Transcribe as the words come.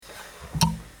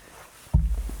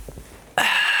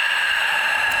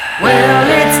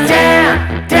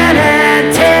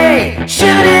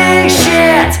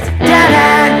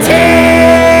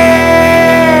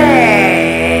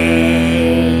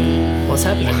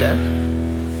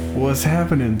Dan? What's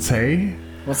happening, Tay?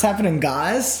 What's happening,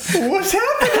 guys? What's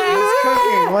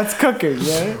happening? What's cooking,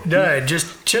 yeah? No,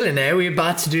 just chilling, eh? We're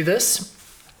about to do this.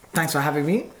 Thanks for having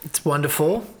me. It's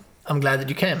wonderful. I'm glad that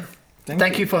you came.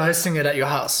 Thank you for hosting it at your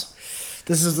house.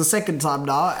 This is the second time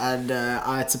now, and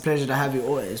it's a pleasure to have you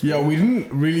always. Yeah, we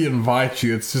didn't really invite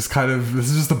you. It's just this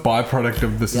is just a byproduct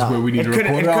of this is where we need to record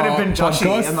It could have been Joshy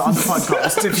podcast. in the other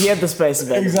podcast if he had the space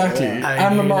available. Exactly. Yeah.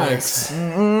 And the Nice.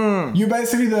 mics.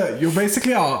 You're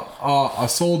basically our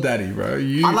soul daddy, bro.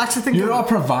 I like to think you're of- our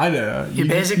provider. You're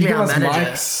basically you give our us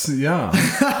manager. mics,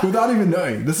 yeah. Without even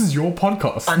knowing. This is your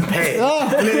podcast. Unpaid.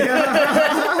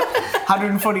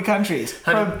 140 countries.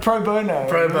 Pro bono.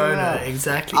 Pro bono, Yeah.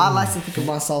 exactly. I like to think of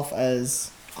myself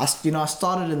as, I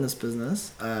started in this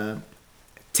business,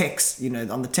 techs,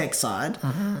 on the tech side,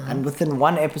 and within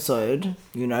one episode,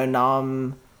 now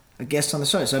I'm a guest on the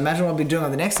show. So imagine what I'll be doing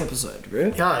on the next episode,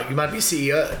 bro. Yeah, you might be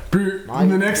CEO. Bro, in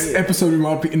the next episode, we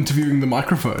might be interviewing the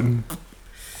microphone.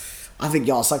 I think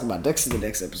y'all suck about dicks in the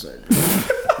next episode.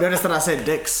 Notice that I said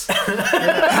dicks.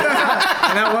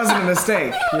 And that wasn't a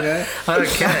mistake, Okay.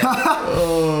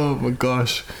 Oh my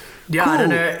gosh. Yeah, Cool. I don't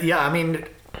know. Yeah, I mean,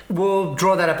 we'll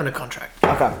draw that up in a contract.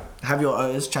 Okay. Have your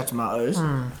O's, chat to my O's.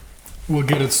 We'll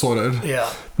get it sorted.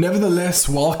 Yeah. Nevertheless,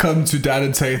 welcome to Dan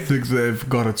and Tay Think They've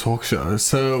Got a Talk Show.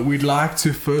 So we'd like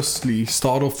to firstly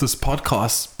start off this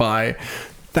podcast by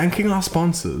thanking our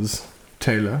sponsors.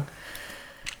 Taylor.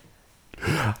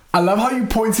 I love how you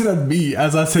pointed at me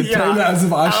as I said Taylor as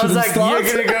if I was shouldn't like, start.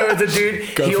 you're gonna go with the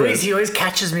dude. Go for it. He always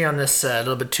catches me on this a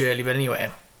little bit too early, but anyway.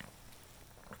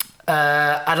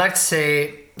 I'd like to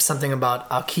say something about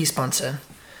our key sponsor.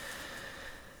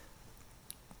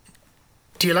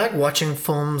 Do you like watching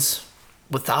films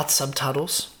without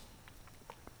subtitles?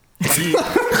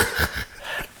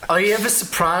 Are you ever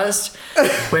surprised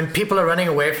when people are running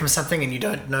away from something and you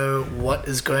don't know what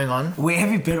is going on? Where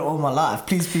have you been all my life?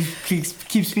 Please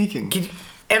keep speaking. Can you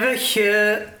ever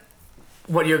hear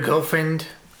what your girlfriend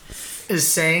is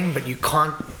saying, but you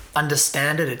can't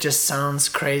understand it? It just sounds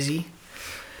crazy.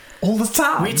 All the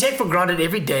time. We take for granted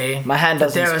every day My hand that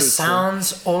doesn't there are speak, so-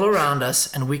 sounds all around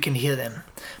us and we can hear them.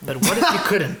 But what if you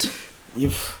couldn't?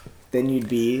 Then you'd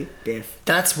be deaf.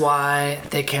 That's why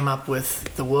they came up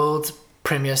with the world's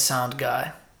premier sound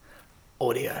guy,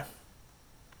 audio.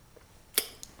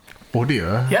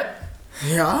 Audio? Yep.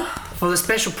 Yeah? For the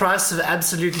special price of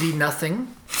absolutely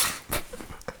nothing,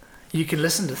 you can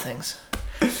listen to things.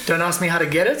 Don't ask me how to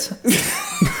get it.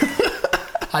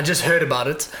 I just heard about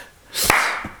it.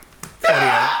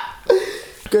 Audio.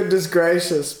 Goodness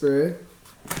gracious, bro.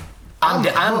 I'm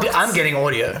hooked. getting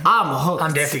audio. I'm hooked.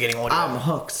 I'm definitely getting audio. I'm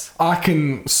hooked. I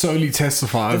can solely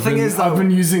testify. The thing is, though- I've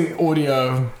been using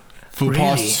audio for the Really?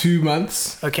 past 2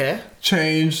 months. Okay.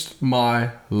 Changed my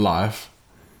life.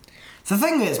 The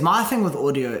thing is, my thing with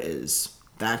audio is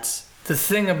that, The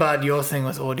thing about your thing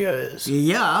with audio is...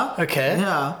 yeah. Okay.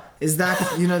 Yeah. Is that,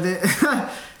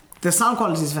 the sound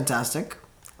quality is fantastic.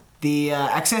 The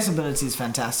accessibility is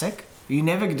fantastic. You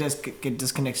never get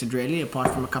disconnected really,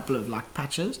 apart from a couple of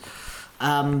patches.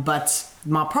 But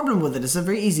my problem with it is it's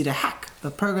very easy to hack.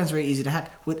 The program's very easy to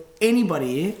hack. With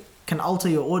anybody can alter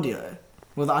your audio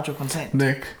without your consent.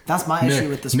 Nick. That's my issue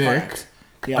with this product.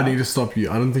 Yeah. I need to stop you.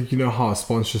 I don't think you know how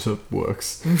sponsorship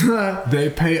works. They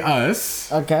pay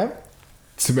us Okay.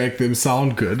 to make them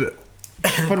sound good.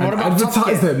 But what about Top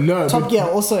advertise Gear? them? No, Top but- Gear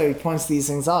also points these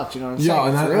things out, you know what I'm Yeah, saying?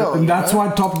 and, It's real, and that's you know?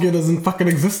 why Top Gear doesn't fucking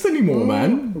exist anymore,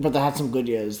 man. But they had some good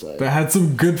years though. They had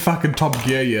some good fucking Top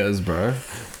Gear years, bro.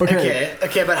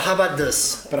 Okay, but how about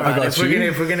this? But I Right, got if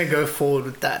you. we're gonna go forward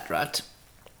with that, right?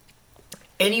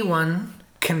 Anyone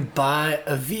can buy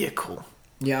a vehicle.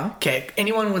 Yeah. Okay,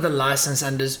 anyone with a license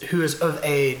and who is of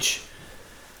age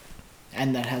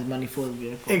And that has money for the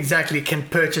vehicle. exactly can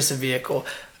purchase a vehicle.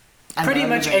 And Pretty they're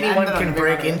much living- anyone and they're can living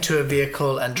break on it. into a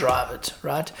vehicle and drive it,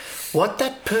 right? What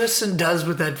that person does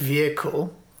with that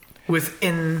vehicle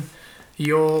within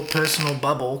your personal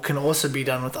bubble can also be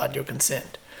done without your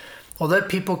consent. Although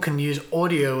people can use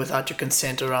audio without your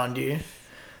consent around you,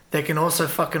 they can also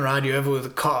fucking ride you over with a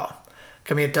car.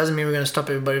 I mean, it doesn't mean we're going to stop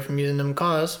everybody from using them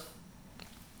cars.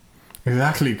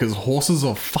 Exactly, because horses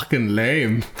are fucking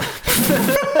lame.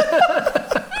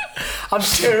 I'm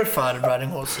terrified of riding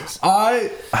horses.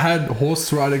 I had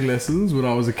horse riding lessons when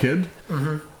I was a kid.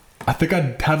 Mm-hmm. I think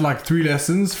I had 3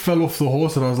 lessons, fell off the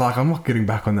horse, and I was like, I'm not getting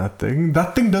back on that thing.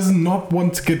 That thing does not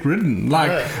want to get ridden.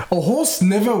 A horse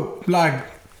never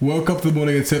woke up in the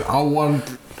morning and said, I want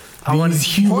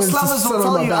these humans Horse to lovers sit will on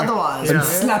tell my you back otherwise, and yeah.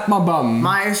 slap my bum.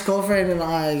 My ex-girlfriend and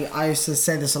I used to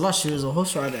say this a lot. She was a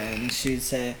horse rider, and she'd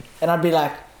say, and I'd be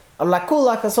like, I'm like, cool,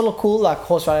 that's all cool,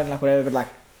 horse riding, whatever, but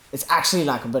it's actually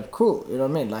like a bit cruel, you know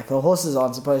what I mean? Like the horses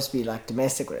aren't supposed to be like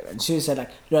domestic or whatever. And she said like,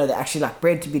 no, they're actually like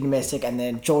bred to be domestic and they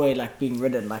enjoy like being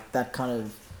ridden, like that kind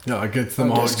of. Yeah, it gets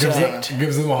them Oh, hard. disconnect.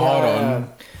 Gives them a hard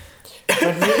on.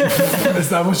 Is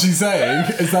that what she's saying?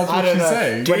 Is that I what don't she's know.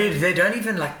 saying? Dude, they don't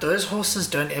even like those horses.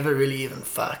 Don't ever really even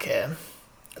fuck, eh?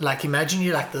 Like imagine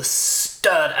you like this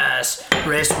stud ass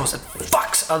racehorse that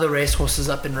fucks other racehorses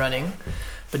up and running,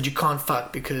 but you can't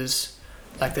fuck because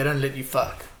like they don't let you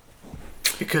fuck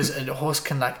because a horse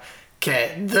can like.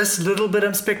 Okay, this little bit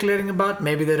I'm speculating about.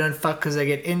 Maybe they don't fuck because they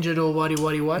get injured or what.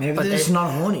 Maybe but they're just not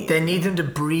horny. They need them to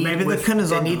breed. Maybe the with, cun is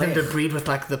They on need the them to left. breed with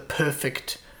like the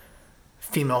perfect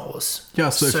female horse. Yeah,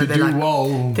 so if you they're do like,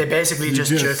 well, they basically you just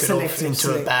jerk it off Selective into a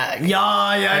select- bag.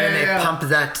 Yeah, And then they pump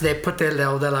that. They put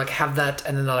they'll like have that,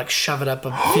 and then they'll like shove it up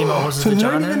a female horse's so they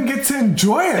vagina. don't even get to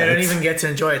enjoy it. They don't even get to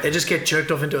enjoy it. They just get jerked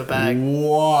off into a bag.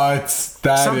 What?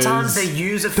 Sometimes they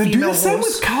use a They do female the same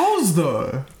horse. with cows,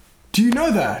 though. Do you know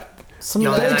that? Some Yeah,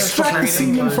 of They they're the like extract the fucking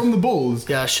semen guys. from the bulls.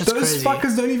 Yeah, shit's Those crazy.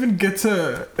 fuckers don't even get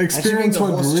to experience the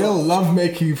what horse real job.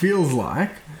 lovemaking feels like.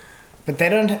 But they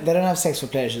don't have sex for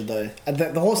pleasure though.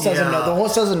 The horse doesn't Yeah. know. The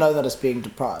horse doesn't know that it's being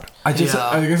deprived. I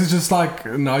Yeah. guess it's just like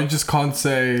now you just can't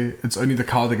say it's only the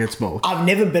cow that gets milk. I've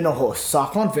never been a horse, so I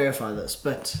can't verify this,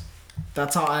 but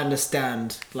that's how I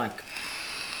understand. Like,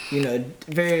 you know,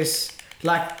 various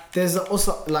like there's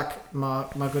also like my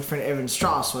good friend Evan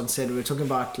Strauss once said we were talking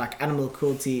about like animal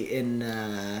cruelty in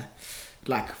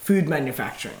like food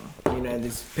manufacturing. You know,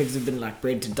 these pigs have been like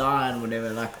bred to die and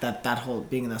whatever, like that whole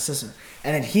being in the system.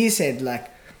 And then he said like,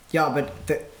 yeah, but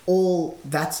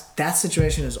that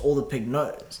situation is all the pig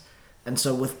knows. And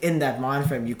so within that mind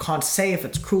frame, you can't say if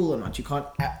it's cruel or not. You can't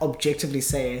objectively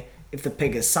say if the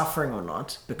pig is suffering or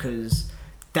not because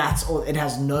that's all. It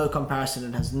has no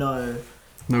comparison. It has no.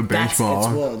 No That's its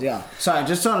benchmark. world. Yeah. Sorry,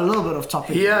 just on a little bit of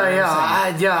topic. Yeah, you know what yeah,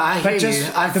 I'm saying? I But hear just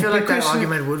you. I the feel big like that question-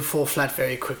 argument would fall flat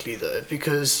very quickly, though,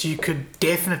 because you could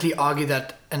definitely argue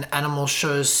that an animal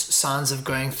shows signs of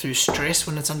going through stress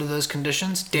when it's under those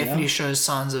conditions. Definitely Yeah. shows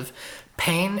signs of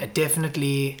pain. It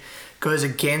definitely goes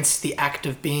against the act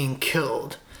of being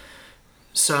killed.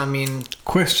 So I mean,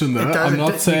 Question though, It does- I'm it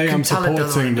not you saying can I'm tell it doesn't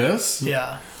supporting like it. this,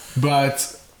 yeah.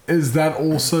 but is that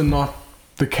also not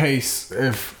the case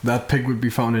if that pig would be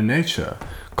found in nature,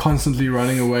 constantly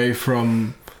running away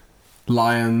from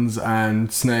lions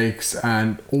and snakes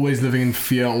and always living in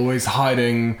fear, always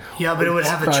hiding? Yeah, but it would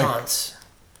have a Like, chance.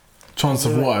 Chance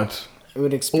of what? It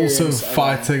would experience. Also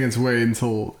fighting its way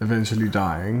until eventually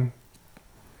dying.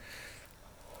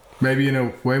 Maybe in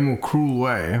a way more cruel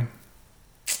way.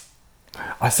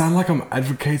 I sound like I'm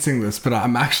advocating this, but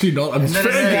I'm actually not. I'm,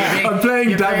 I'm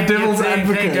playing devil's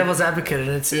advocate. Playing devil's advocate, and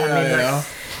it's. Yeah, I mean, yeah. like,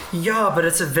 yeah, but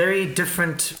it's a very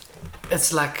different.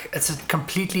 It's like it's a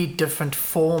completely different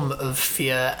form of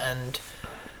fear and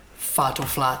fight or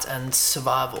flight and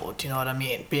survival. Do you know what I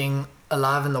mean? Being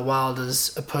alive in the wild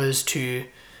as opposed to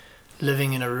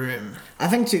living in a room. I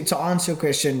think to answer your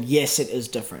question, yes, it is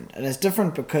different, and it's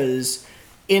different because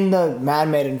in the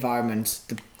man-made environment,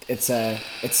 it's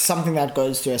something that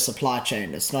goes through a supply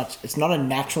chain. It's not a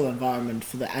natural environment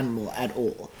for the animal at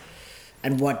all.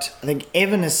 And what I think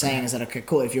Evan is saying is that okay,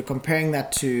 cool. If you're comparing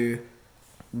that to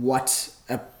what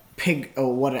a pig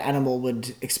or what an animal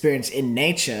would experience in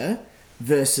nature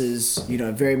versus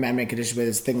very man-made conditions where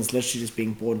there's things literally just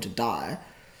being born to die.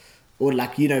 Or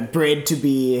like bred to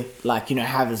be like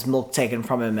have his milk taken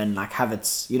from him and like have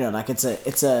its like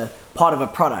it's a part of a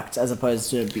product as opposed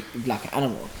to like an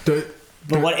animal.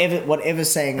 But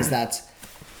whatever's saying is that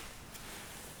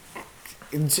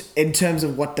in terms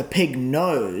of what the pig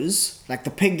knows, like the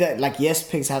pig that like yes,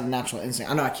 pigs have natural instinct.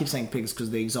 I know I keep saying pigs because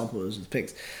the example is with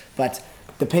pigs, but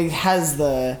the pig has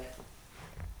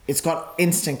it's got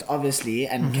instinct obviously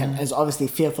and is obviously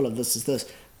fearful of this,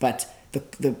 but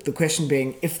the question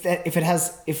being if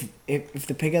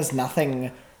the pig has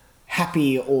nothing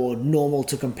happy or normal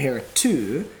to compare it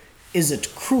to, is it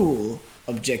cruel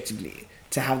objectively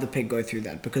to have the pig go through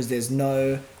that? Because there's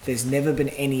never been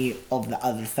any of the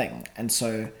other thing, and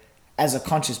so as a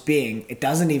conscious being, it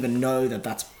doesn't even know that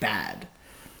that's bad.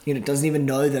 It doesn't even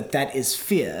know that that is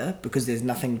fear because there's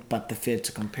nothing but the fear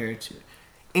to compare it to.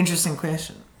 Interesting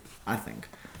question, I think.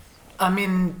 I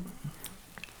mean,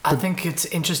 I think it's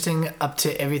interesting up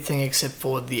to everything except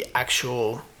for the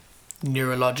actual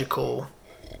neurological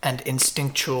and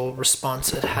instinctual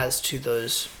response it has to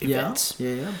those events.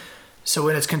 Yeah. So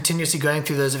when it's continuously going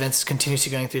through those events, it's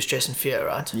continuously going through stress and fear,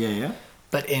 right? Yeah.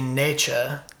 But in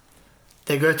nature,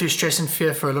 they go through stress and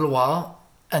fear for a little while,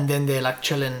 and then they're like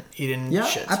chilling, eating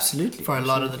shit. Absolutely. For a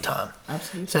lot of the time.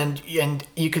 Absolutely. So and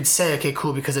you could say, okay,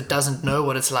 cool, because it doesn't know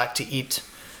what it's like to eat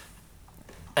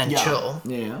and chill.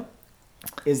 Yeah.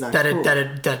 Is that That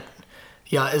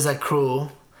cruel? is that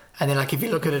cruel? And then like if you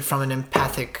look at it from an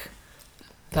empathic,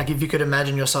 like if you could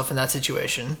imagine yourself in that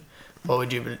situation, what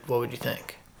would you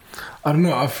think? I don't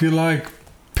know. I feel like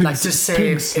pigs. Like just say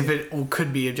pigs, if it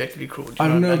could be objectively cruel. Do you I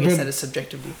don't know, I guess but- that is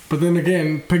subjectively. But then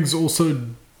again, pigs also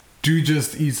do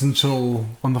just eat and chill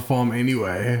on the farm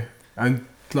anyway, and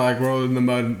like roll in the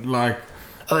mud, like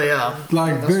Oh yeah.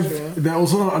 like that's true. they're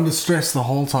also not under stress the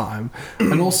whole time.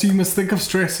 And also you must think of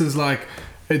stress as like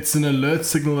it's an alert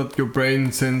signal that your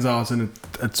brain sends out, and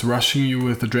it's rushing you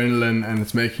with adrenaline, and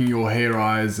it's making your hair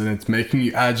rise, and it's making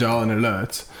you agile and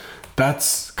alert.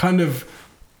 That's kind of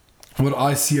what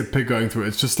I see a pig going through.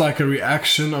 It's just like a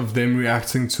reaction of them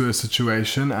reacting to a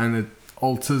situation, and it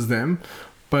alters them.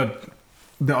 But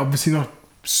they're obviously not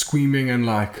screaming and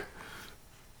like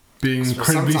being So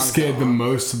incredibly sometimes scared they the are.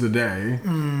 most of the day.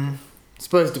 I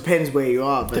suppose it depends where you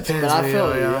are, but, Depends but I where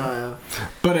feel you are, yeah.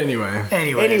 But anyway,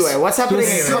 Anyways. Anyway, what's happening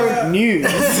in Just- current news?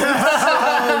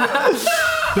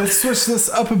 let's switch this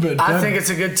up a bit. I But think it's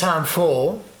a good time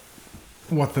for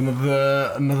what,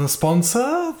 another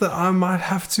sponsor that I might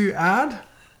have to add?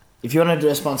 If you want to do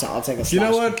a sponsor, I'll take a slice. You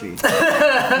know what? quickly.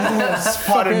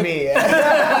 Pardon me.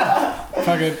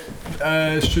 Fuck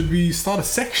it. Should we start a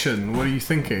section? What are you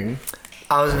thinking?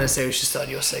 I was gonna say we should start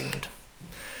your segment.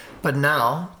 But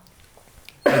now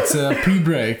It's a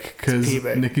pre-break because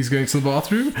pre-break. Nikki's going to the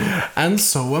bathroom, and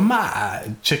so am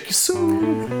I. Check you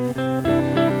soon.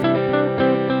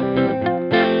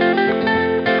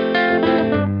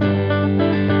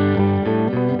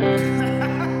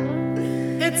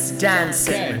 it's Dan's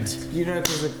segment. You know,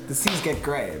 because the seas get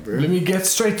grey, bro. Let me get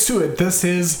straight to it. This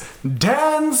is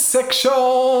Dan's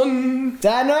section.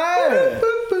 Dano!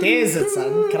 There's it,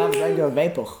 son. Can I drag your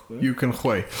vapor? You can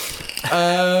gooi.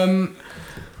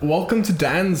 Welcome to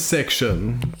Dan's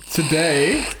section.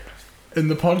 Today, in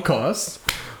the podcast,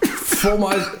 for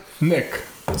my... Nick,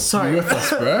 Sorry. you with us,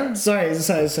 bro? Sorry.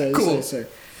 Cool. Sorry.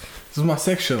 This is my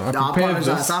section. I I prepared apologize.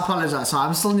 this. I apologize. So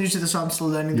I'm still new to this, so I'm still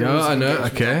learning the Yeah, rules. I of know.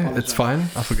 engagement. I Okay, apologize. it's fine.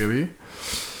 I forgive you.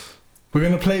 We're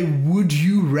gonna play Would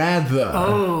You Rather.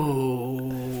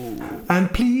 Oh.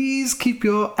 And please keep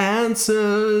your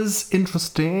answers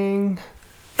interesting.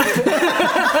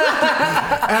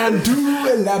 And do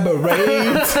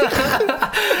elaborate.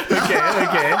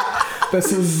 Okay.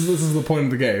 This is the point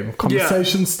of the game.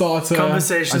 Conversation starter.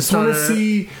 Conversation I just want to starter.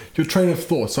 see your train of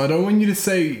thought. So I don't want you to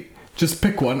say just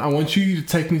pick one. I want you to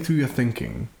take me through your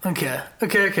thinking. Okay.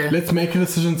 Let's make a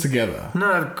decision together.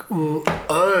 No.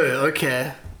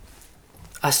 Okay.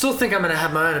 I still think I'm gonna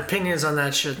have my own opinions on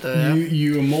that shit though. Yeah?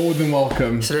 You are more than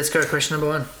welcome So let's go to question number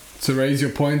 1. to raise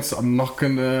your points. I'm not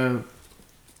gonna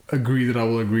agree that I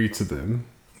will agree to them.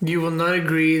 You will not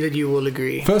agree that you will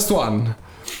agree. First one.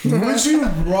 Would you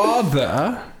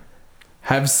rather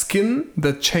have skin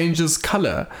that changes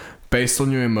color based on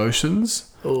your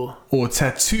emotions, Oh. or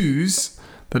tattoos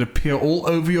that appear all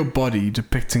over your body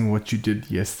depicting what you did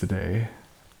yesterday?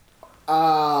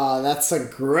 That's a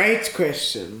great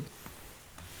question.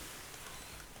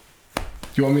 Do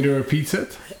you want me to repeat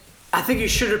it? I think you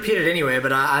should repeat it anyway,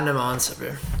 but I know my answer,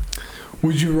 bro.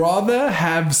 Would you rather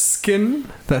have skin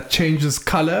that changes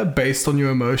color based on your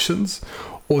emotions,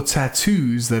 or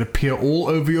tattoos that appear all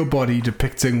over your body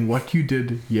depicting what you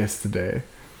did yesterday?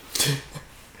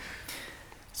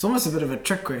 It's almost a bit of a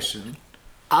trick question.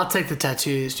 I'll take the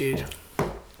tattoos, dude.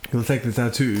 You'll take the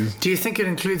tattoos. Do you think it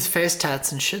includes face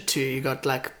tats and shit too? You got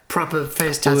like proper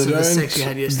face Well, tats of the sex you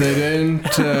had yesterday. They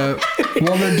don't.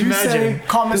 Well, they do Imagine. say.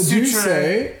 Kama They do Sutra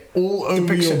say all over your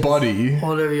depiction. body.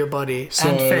 All over your body So-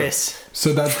 and face.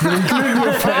 So that's including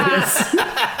your face.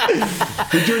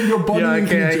 Your body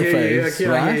includes your face,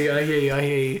 right? I hear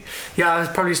you. Yeah,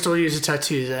 I'd probably still use the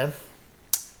tattoos, eh?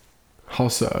 How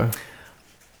so?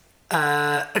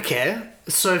 Okay.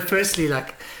 So firstly,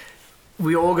 like,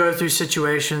 we all go through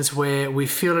situations where we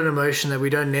feel an emotion that we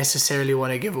don't necessarily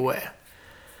want to give away.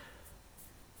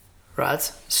 Right?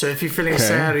 So if you're feeling Okay.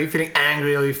 sad, or you're feeling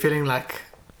angry, or you're feeling like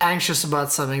anxious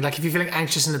about something, like if you're feeling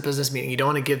anxious in a business meeting, you don't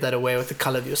want to give that away with the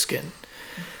color of your skin.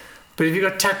 But if you've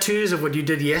got tattoos of what you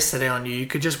did yesterday on you, you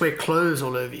could just wear clothes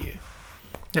all over you.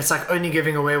 It's like only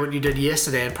giving away what you did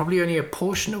yesterday and probably only a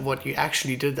portion of what you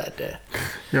actually did that day.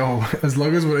 Yo, as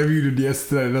long as whatever you did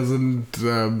yesterday doesn't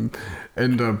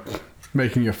end up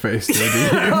making your face dirty.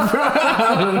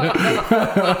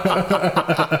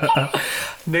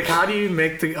 Nick, how do you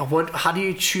make the how do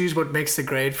you choose what makes the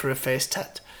grade for a face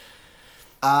tat?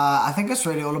 I think it's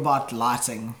really all about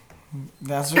lighting.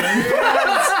 That's really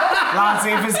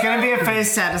lighting. If it's gonna be a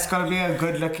face tat, it's gotta be a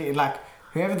good looking, like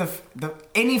whoever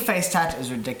any face tat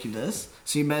is ridiculous.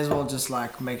 So you may as well just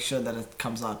like make sure that it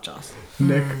comes out just.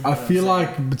 Nick, I feel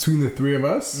like between the three of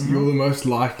us, you're the most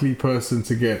likely person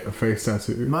to get a face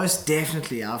tattoo. Most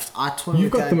definitely. I told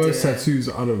You've got the most tattoos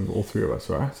out of all three of us,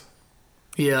 right?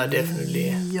 Yeah, definitely.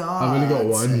 Yeah. I've only got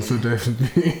one, so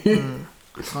definitely.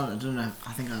 I don't know.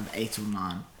 I think I have 8 or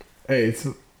 9. 8.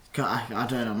 I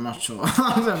don't. I'm not sure.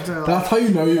 That's how you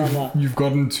know you've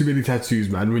gotten too many tattoos,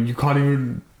 man. When you can't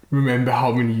even remember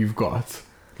how many you've got.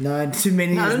 No, too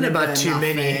many. I don't know about too enough,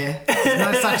 many. There's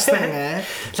no such thing, eh?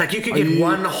 It's like you could get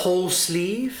one whole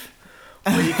sleeve,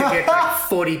 or you could get like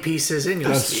 40 pieces in your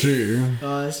That's sleeve. true.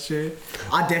 Oh, that's true.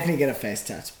 I definitely get a face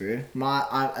tattoo, bro.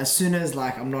 As soon as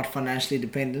like I'm not financially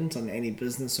dependent on any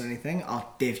business or anything,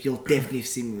 you'll definitely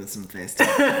see me with some face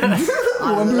tattoos.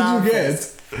 What did you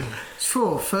get?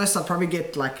 Sure. First, I'll probably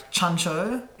get like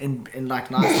Chancho in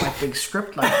like nice like big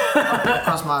script like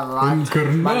across my my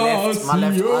left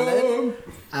eyelid.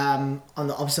 On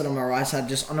the opposite on my right side,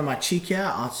 just under my cheek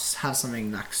here, I'll just have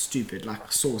something like stupid,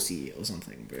 like saucy or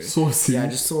something, bro. Saucy? Yeah,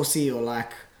 just saucy or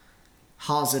like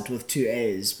How's it with 2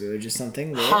 A's, bro? Just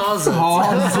something. How's it? 2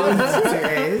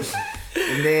 A's.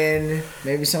 And then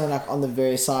maybe something like on the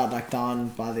very side, like down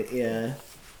by the ear.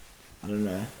 I don't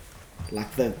know.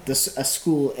 Like a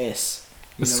school S.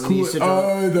 You know, when you used to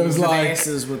draw those the like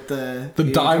S's with the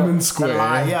diamond square.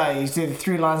 Yeah, you see the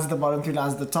 3 lines at the bottom, 3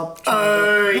 lines at the top.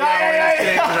 Oh, yeah.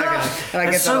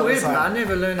 It's so weird, man. I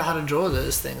never learned how to draw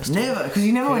those things. Never, because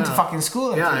you never went to fucking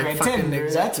school until grade 10, dude.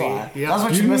 Exactly. That's why. Yeah. That's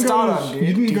what you missed out on, dude.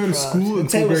 You didn't go to school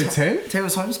until grade 10? Tay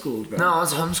was homeschooled, bro. No, I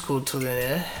was homeschooled till then,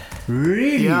 yeah.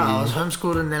 Really? Yeah, I was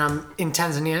homeschooled and then I'm in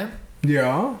Tanzania.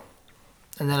 Yeah.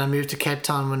 And then I moved to Cape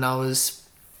Town when I was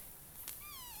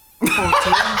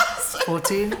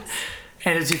 14.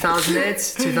 And in 2008,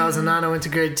 2009, I went to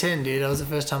grade 10, dude. That was the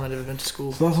first time I'd ever been to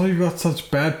school. So that's why you've got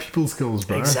such bad people skills,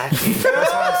 bro. Exactly.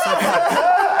 That's why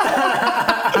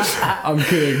I'm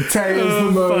kidding. Tay is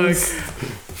the most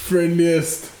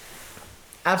friendliest,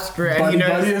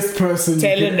 buddiest person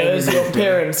Taylor you knows can your ever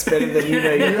parents better than you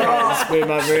know your parents, bro,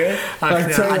 my bro.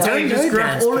 I don't just know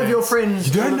grab all of your friends.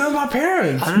 You don't know my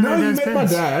parents. I don't know No, you Dan's met my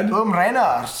parents. dad.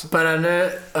 Reinhardt. But I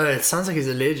know. Oh, it sounds like he's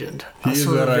a legend. He is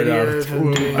a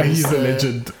Reinhardt. He's a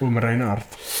legend. Reinhardt.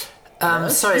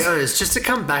 Sorry, Oz, just to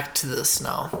come back to this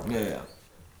now. Yeah.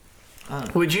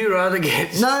 Would you rather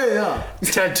get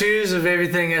tattoos of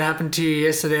everything that happened to you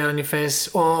yesterday on your face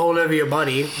or all over your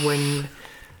body when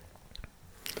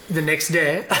the next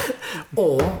day,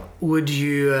 or would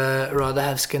you rather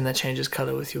have skin that changes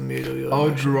color with your mood or your I would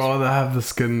emotions? rather have the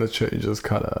skin that changes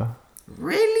color.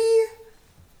 Really?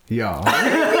 Yeah.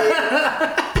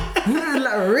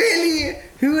 Really?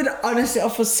 Who would honestly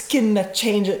offer skin that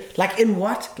changes? Like in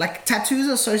what? Like tattoos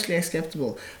are socially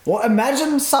acceptable. Well,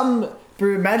 imagine you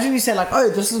say like, oh,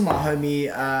 this is my homie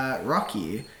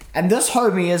Rocky, and this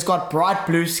homie has got bright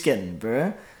blue skin,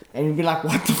 bro. And you'd be like,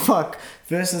 what the fuck?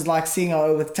 Versus like seeing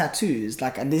her with tattoos.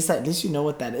 Like at least you know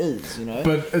what that is, you know?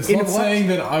 But it's not saying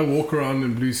that I walk around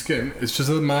in blue skin. It's just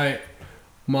that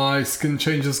my skin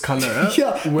changes color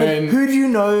when who do you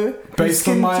know based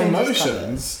on my emotions?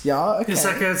 emotions. Yeah, okay. It's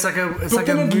like a But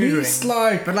then at mood least ring.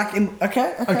 like But like in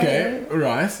okay,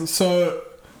 right. So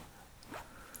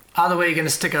Either way, you're gonna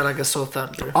stick out like a sore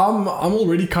thumb, bro. I'm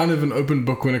already kind of an open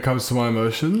book when it comes to my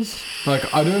emotions.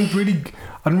 Like I don't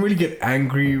really get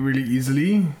angry really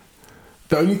easily.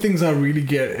 The only things I really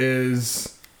get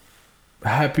is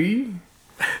happy,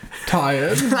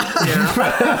 tired.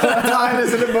 Tired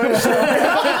is an emotion.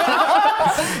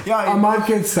 I might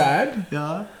get sad.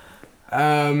 Yeah.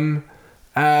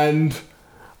 And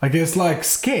I guess like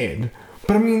scared.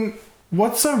 But I mean,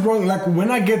 what's so wrong? Like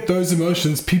when I get those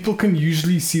emotions, people can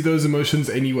usually see those emotions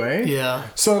anyway. Yeah.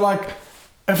 So like,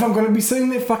 if I'm gonna be sitting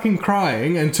there fucking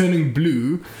crying and turning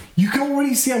blue, you can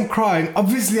already see I'm crying.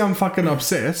 Obviously, I'm fucking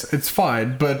upset. It's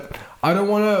fine, but I don't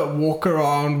want to walk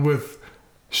around with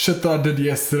shit that I did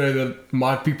yesterday that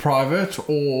might be private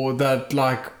or that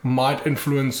like might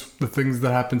influence the things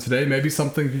that happen today. Maybe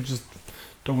something you just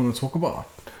don't want to talk about.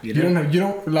 You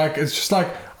don't like. It's just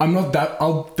like I'm not that.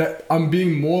 I'm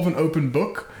being more of an open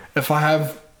book if I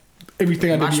have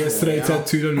everything I did yesterday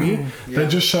tattooed on me. Than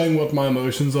just showing what my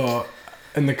emotions are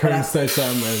in the current state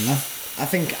I'm in. I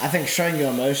think showing your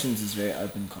emotions is very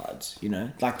open cards. You know,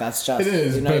 like that's just It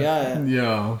is. You know, but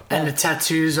yeah. And the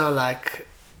tattoos are like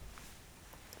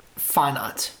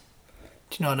finite.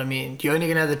 Do you know what I mean? You're only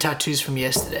gonna have the tattoos from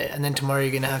yesterday, and then tomorrow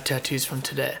you're gonna have tattoos from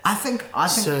today. I think.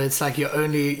 So it's like you're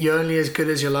only as good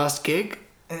as your last gig,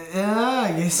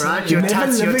 yes. right? Your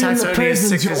tats only as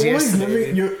sick as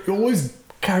yesterday. You're always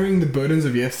carrying the burdens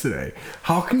of yesterday.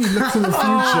 How can you look to the future?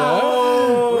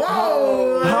 Whoa!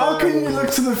 can you look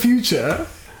to the future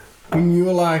when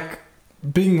you're like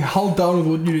being held down with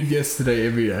what you did yesterday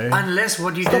every day? Unless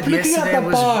what you Stop did looking yesterday at the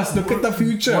was past, look at the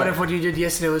future. What if what you did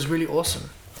yesterday was really awesome?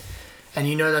 And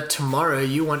you know that tomorrow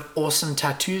you want awesome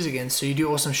tattoos again, so you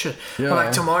do awesome shit. Yeah. But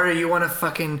like tomorrow you want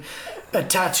a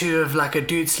tattoo of like a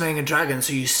dude slaying a dragon,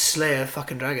 so you slay a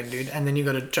fucking dragon, dude, and then you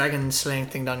got a dragon slaying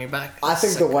thing down your back. I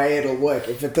think the way it'll work,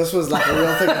 if this was like a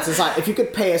real thing, it's just like if you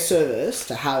could pay a service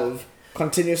to have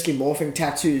continuously morphing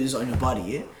tattoos on your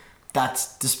body that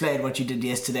displayed what you did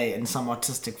yesterday in some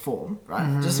artistic form, right?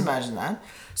 Mm-hmm. Just imagine that.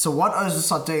 So what O's will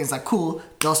start doing is like, cool,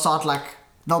 they'll start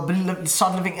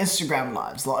start living Instagram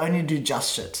lives. They'll only do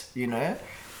just shit, you know?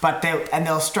 But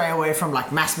they'll stray away from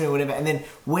like mass media or whatever. And then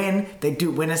when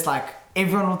it's like,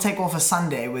 everyone will take off a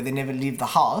Sunday where they never leave the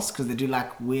house because they do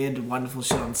like weird, wonderful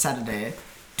shit on Saturday.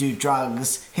 Do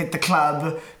drugs, hit the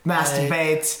club,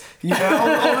 masturbate, you know,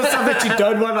 all the stuff that you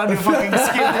don't want on your fucking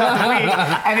skin throughout the week.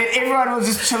 And then everyone will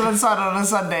just chill inside on a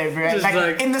Sunday, bro.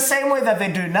 Like in the same way that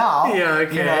they do now. Yeah,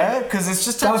 okay. You know, because it's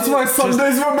just... That's why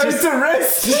Sundays were made to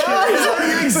rest. Yeah,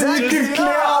 exactly. So you can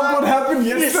clear out what happened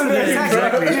yesterday.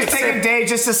 Exactly. You take a day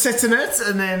just to sit in it,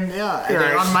 and then,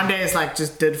 then on Monday it's like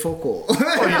just did fuck all.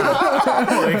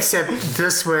 Except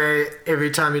this way,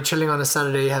 every time you're chilling on a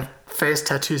Saturday, you have face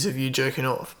tattoos of you jerking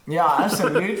off. Yeah,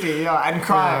 absolutely. Yeah, and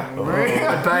crying, bro.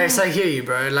 But it's, I hear you,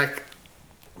 bro. Like,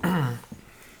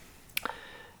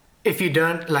 if you're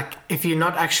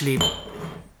not actually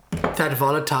that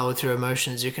volatile with your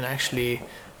emotions, you can actually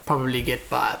probably get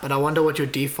by. But I wonder what your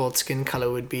default skin color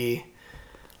would be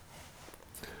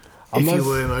if you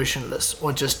were emotionless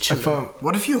or just chilling.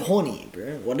 What if you're horny,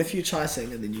 bro? What if you try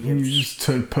something and then you get... You just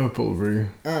turn purple, bro.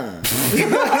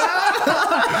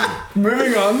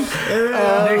 Moving on.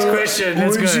 Next question.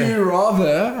 Let's Would go. you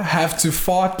rather have to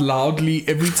fart loudly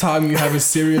every time you have a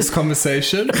serious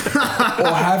conversation or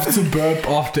have to burp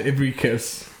after every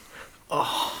kiss?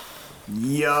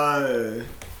 Yo.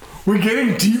 We're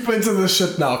getting deep into this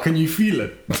shit now. Can you feel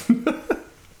it?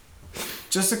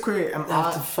 Just a query. Can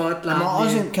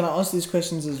I ask these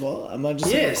questions as well? Am I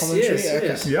just Yes, commentary? yes, Okay.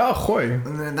 yes. Yeah, gooi.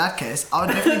 And then in that case, I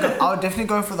would definitely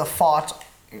go for the fart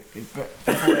before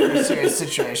every serious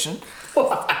situation.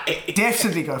 Why?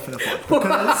 Definitely go for the fart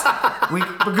because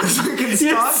we can You're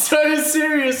start. so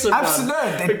serious about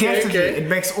Absolutely, it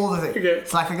makes all the things. Okay.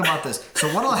 It's like, think about this. So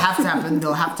what'll have to happen?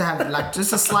 They'll have to have like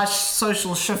just a slight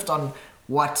social shift on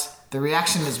what the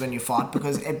reaction is when you fart,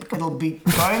 because it'll be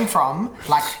going from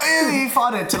like, oh, you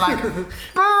farted, to like,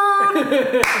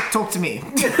 talk to me.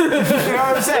 You know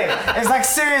what I'm saying? It's like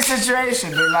serious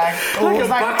situation. But like, Like it's a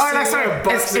like, boxing, oh, like sorry, like a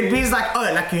boxing. it means like,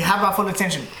 oh, like you have my full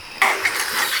attention.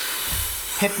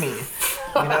 Hit me.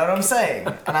 You know what I'm saying?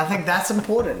 And I think that's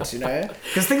important, you know?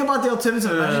 Because think about the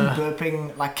alternative. Imagine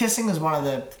burping. Like kissing is one of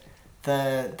the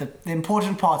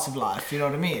important parts of life. You know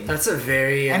what I mean? That's a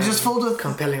very And just filled with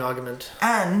compelling argument.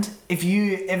 And if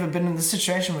you ever been in the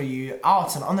situation where you're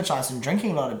out and on the chance and drinking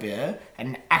a lot of beer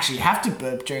and actually have to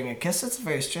burp during a kiss, it's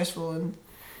very stressful. And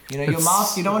you know, your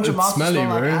mouth, you don't want your mouth smelly, to smell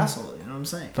like bro. asshole. You know what I'm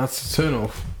saying? That's a turn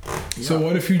off. So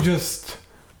what if you just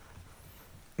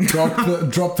drop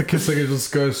the kissing and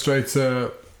just go straight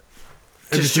to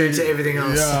Just straight to everything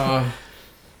else. Yeah.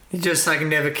 You just like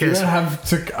never You kiss. don't have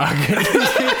to.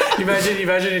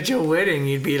 Imagine at your wedding,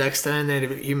 you'd be like standing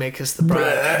there, you may kiss the bride.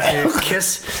 And you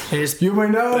kiss, and you just You may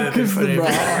now burp kiss in the front of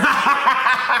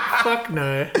bride. fuck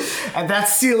no. And that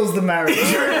seals the marriage.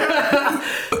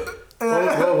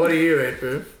 What are you at,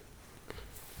 bro?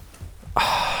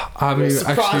 I mean, actually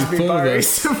Surprise me, thought of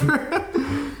Boris. this.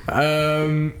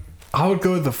 I would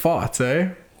go with the fart, eh?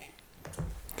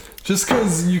 Just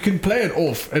because you can play it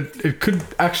off. It could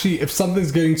actually, if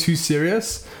something's getting too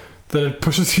serious, that it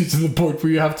pushes you to the point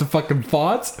where you have to fucking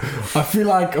fart. I feel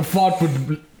like a fart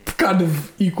would kind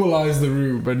of equalize the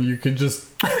room, and you can just,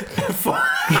 you know,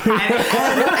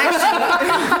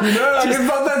 like it's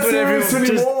not that serious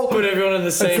anymore. Put everyone on the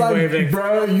It's same like, wavelength.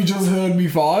 bro, you just heard me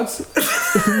fart.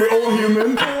 We're all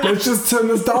human. Let's just turn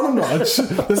this down a notch.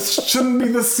 This shouldn't be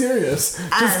this serious.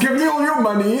 Just give me all your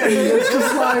money and let's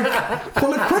just like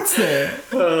call it quits there.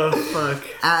 Oh fuck.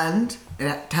 And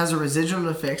it has a residual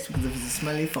effect because if it's a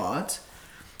smelly fart,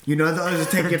 you know the others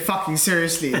are taking it fucking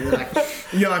seriously. They're like,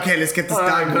 yeah, okay, let's get this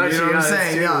done. gotcha, You know what I'm yeah,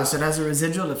 saying? that's Yeah, so it has a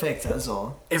residual effect, that's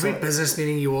all. Every So- business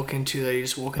meeting you walk into, you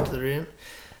just walk into the room,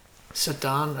 sit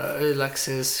down, like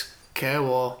says, okay,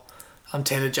 well, I'm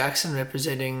Taylor Jackson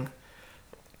representing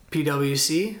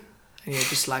PwC, and you're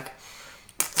just like,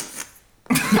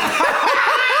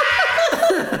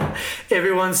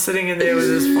 everyone's sitting in there with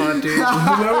this fart, dude. You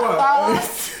know what?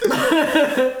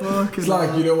 It's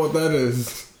like, you know what that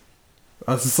is?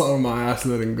 That's the sign of my ass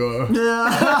letting go.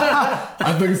 Yeah.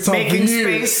 I think it's time Making for you.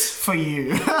 space for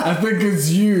you. I think it's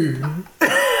you.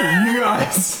 You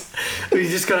guys We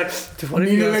just gotta. What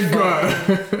need to let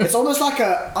go. It's almost like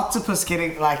a octopus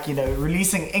getting, like, you know,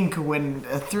 releasing ink when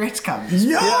a threat comes.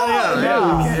 Yeah.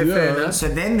 Okay, fair enough. So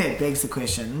then that begs the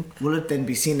question, will it then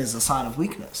be seen as a sign of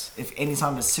weakness? If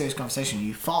anytime it's a serious conversation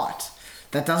you fart,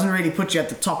 that doesn't really put you at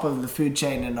the top of the food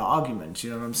chain in an argument,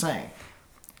 you know what I'm saying?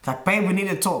 It's like, babe, we need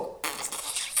to talk.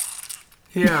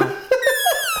 Yeah.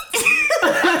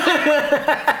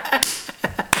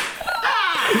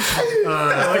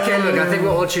 Okay, look, I think we're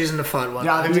all choosing to fight one.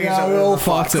 Yeah, I think Yeah, we're all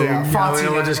farting. Yeah,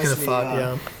 we're all just gonna fight,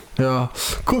 yeah. Yeah.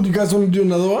 Cool. Do you guys want to do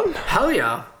another one? Hell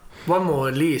yeah. One more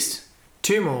at least.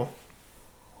 Two more.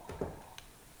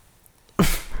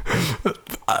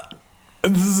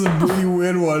 This is a really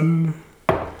weird one.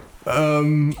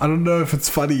 I don't know if it's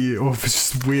funny or if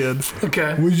it's just weird.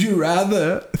 Okay. Would you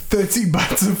rather 30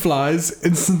 butterflies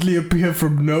instantly appear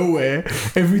from nowhere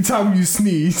every time you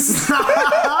sneeze?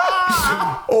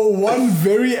 Or one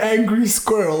very angry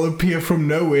squirrel appear from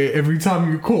nowhere every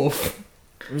time you cough?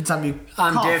 Every time you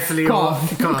I'm cough, definitely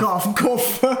cough,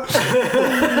 cough.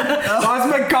 How's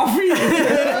my coffee?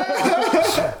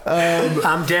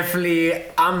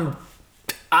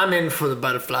 I'm in for the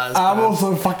butterflies. I'm bro.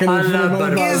 also fucking I in for love the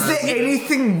butterflies. Is there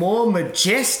anything more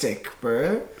majestic,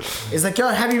 bro? It's like, yo,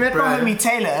 have you met my homie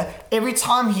Taylor? Every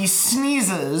time he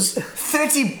sneezes,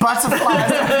 30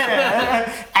 butterflies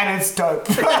appear, and it's dope.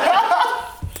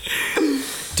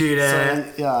 Dude,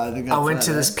 Yeah, I think I went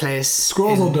to this place.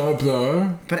 Squirrels are dope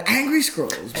though. But angry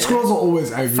squirrels. Squirrels are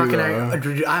always angry Fucking,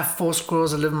 though. I have 4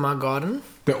 squirrels that live in my garden.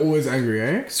 They're always angry,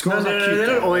 eh? Squirrels No, are cute. they're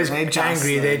though. not always They're just,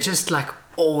 angry. They're just like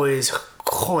always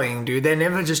cawing, dude. They're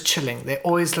never just chilling. They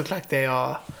always look like they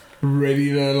are Ready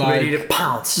to like. ready to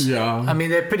pounce. Yeah. I mean,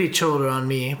 they're pretty chilled around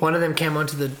me. One of them came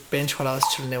onto the bench while I was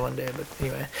chilling there one day. But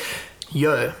anyway,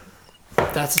 yo,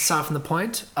 that's aside from the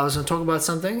point. I was going to talk about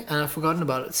something and I've forgotten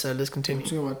about it. So let's continue.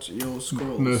 Talking about your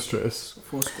squirrels. No stress.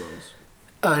 4 squirrels.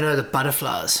 Oh no, the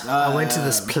butterflies. I went to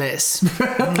this place.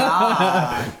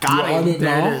 Got You're on it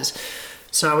There now? it is.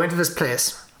 So I went to this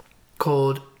place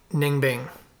called Ningbing.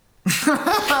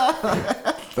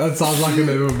 That sounds like a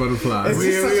name of butterflies. It's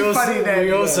just such a funny name,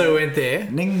 we also yeah. went there.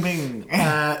 Ning bing.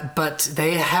 But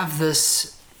they have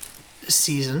this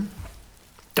season.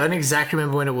 Don't exactly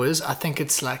remember when it was. I think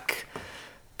it's like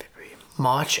February,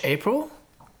 March, April.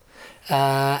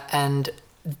 And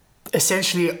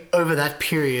essentially over that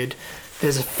period,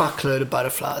 there's a fuckload of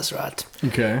butterflies, right?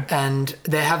 Okay. And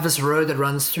they have this road that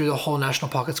runs through the whole national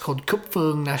park. It's called Cup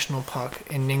Phuong National Park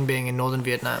in Ninh Binh in northern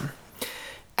Vietnam.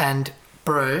 And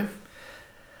bro,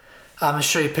 I'm gonna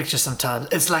show you pictures sometimes.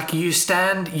 It's like you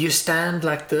stand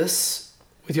like this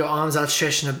with your arms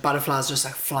outstretched and the butterflies just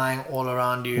like flying all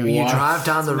around you. You What? drive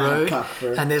down the It's mad road cuck,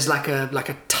 bro. and there's like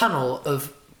a tunnel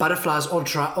of butterflies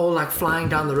all like flying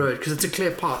down the road because it's a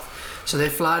clear path. So they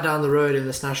fly down the road in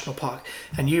this national park,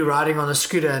 and you riding on a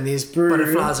scooter, and these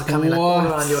butterflies are coming like all What?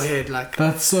 around your head. Like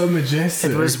That's so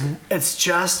majestic. it's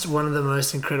just one of the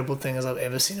most incredible things I've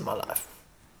ever seen in my life.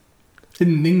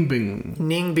 In Ninh Binh.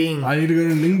 Ninh Binh. I need to go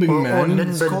to Ninh Binh, Or man. Ninh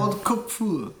It's Binh. called Cup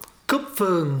Phu. Cup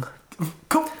Phuong.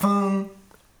 Cup Phu.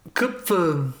 Cup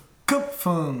Phuong. Cup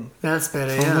Phu. That's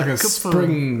better, Sounds yeah. like a Cup Phuong.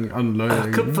 spring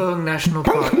unloading. Cup Phuong National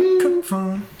Park. Cup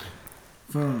Phu.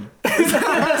 Phu.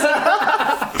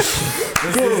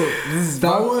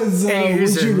 That was Any Would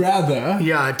reason. You Rather.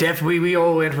 Yeah, definitely. We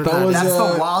all went with That that. was- That's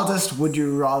the wildest would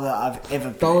you rather I've ever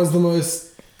That played. was the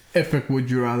most epic Would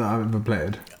You Rather I've ever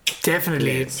played.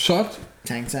 Definitely. Shot?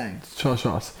 Tang Tang. Shot.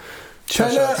 Shot,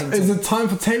 Taylor, ting, is ting. it time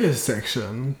for Taylor's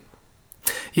section?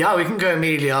 Yeah, we can go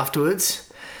immediately afterwards.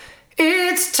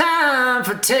 It's time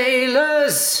for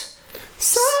Taylor's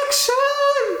Section!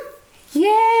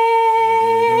 Yeah!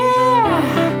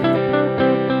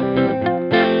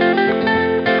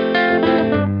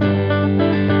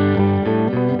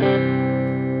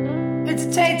 It's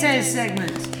a Tay-Tay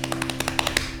segment.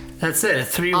 That's it, a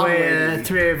three-way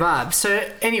vibe. So,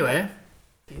 anyway,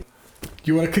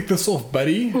 You want to kick this off,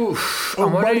 buddy? oof, Oh,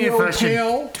 I'm wondering buddy, if old I should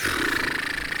pal.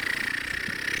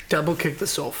 double kick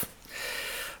this off.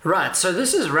 Right, so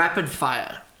this is rapid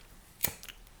fire.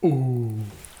 Ooh.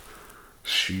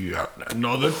 Shit,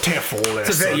 another TEFL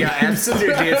lesson. Yeah,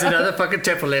 absolutely. It's another fucking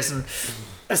TEFL lesson.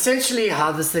 Essentially,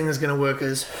 how this thing is going to work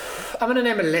is, I'm going to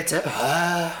name a letter,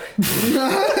 and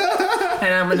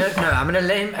I'm going to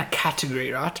name a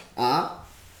category, right? I'm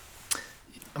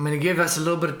going to give us a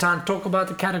little bit of time to talk about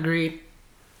the category,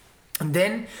 and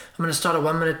then I'm going to start a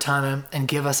 1-minute timer and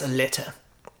give us a letter.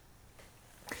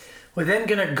 We're then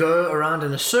going to go around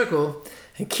in a circle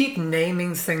and keep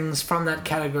naming things from that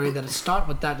category that start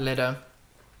with that letter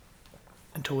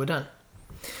until we're done.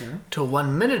 Okay. Till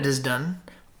 1 minute is done,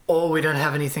 or we don't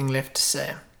have anything left to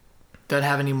say. Don't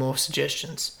have any more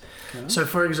suggestions. Okay. So,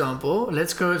 for example,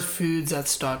 let's go with foods that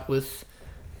start with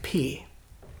P.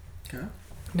 Okay.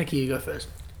 Nikki, you go first.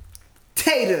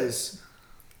 Taters.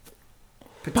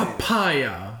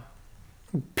 Papaya.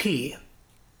 P.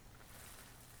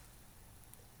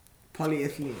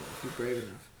 Polyethylene, if you're brave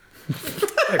enough.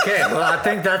 Okay, well, I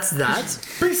think that's that.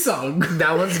 Pisang.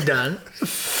 That one's done.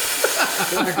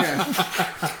 Okay.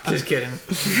 Just kidding.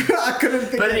 I couldn't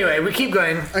think. But anyway, we keep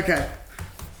going, Okay.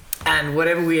 and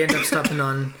whatever we end up stopping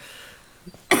on,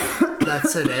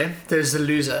 that's it, eh? There's the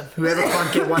loser. Whoever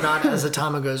can't get one out as the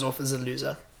timer goes off is a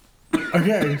loser.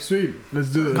 Okay, sweet. Let's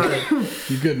do Got this. it.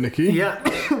 You good, Nikki? Yeah.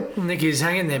 Nikki's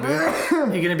hanging there, bro.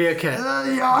 You're gonna be okay.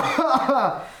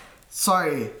 Yeah.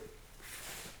 Sorry.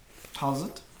 How's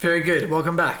it? Very good.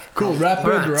 Welcome back. Cool. Rapid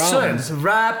Alright, round. so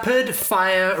rapid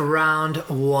fire round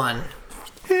 1.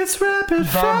 It's rapid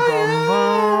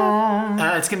fire.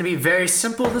 It's going to be very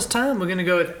simple this time. We're going to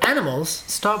go with animals.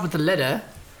 Start with the letter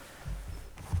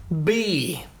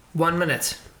B. 1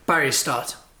 minute. Barry,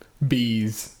 start.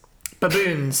 Bees.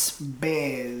 Baboons.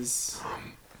 Bears.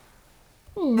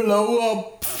 Blow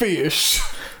up fish.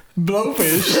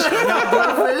 Blowfish.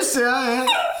 Blowfish, yeah.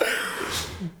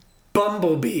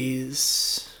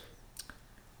 Bumblebees.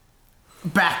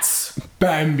 Bats.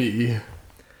 Bambi.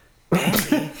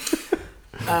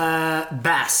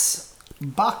 Bass.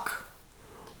 Buck.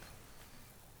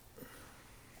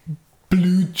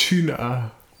 Blue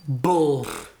tuna. Bull.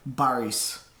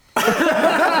 Burries.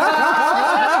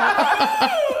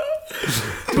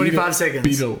 25 seconds.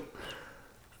 Beetle.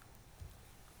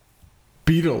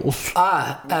 Beetle.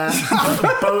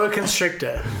 Boa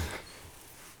constrictor.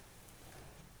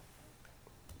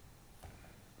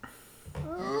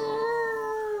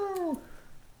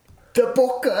 The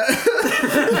Booker.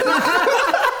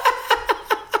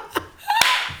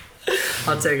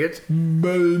 I'll take it.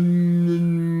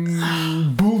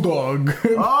 Bulldog.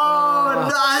 Oh,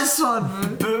 nice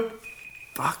one.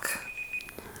 Fuck.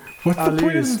 What's the point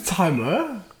lose. of the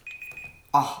timer?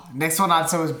 Oh, next one I'd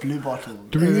say was blue bottle.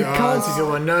 Do we need to Oh, count? that's a good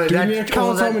one. No, Do we need to all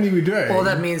count how many we're doing? All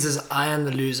that means is I am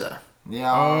the loser.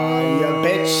 Yeah, you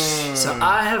bitch. So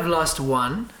I have lost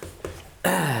 1.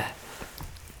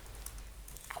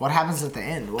 What happens at the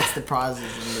end? What's the prizes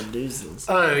and the losers?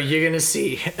 Oh, you're gonna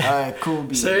see. Cool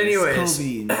beans. So anyways, Cool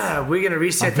beans. we're gonna I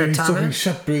reset think that he's talking timer.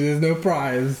 shit, bro. There's no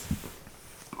prize.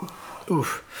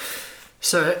 Oof.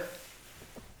 So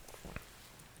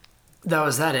that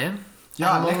was that, eh?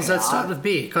 Yeah, Animals like, that start with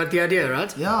B. Got the idea,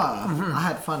 right? Yeah, I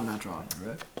had fun that round,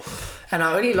 bro. And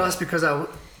I only lost because I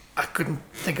couldn't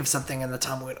think of something and the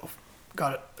timer went off.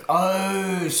 Got it.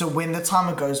 Oh, so when the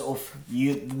timer goes off,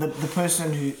 the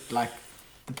person who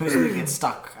gets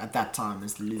stuck at that time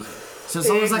is the loser. So it's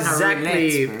almost like a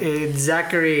Exactly. roulette,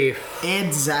 Zachary. bro.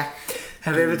 Ed Zach.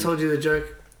 Have I ever told you the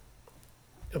joke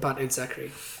about Ed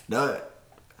Zachary? No.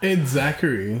 Ed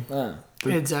Zachary.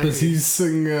 Ed Zachary. Does he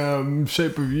sing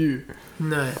Shape of You?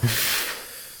 No.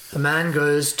 A man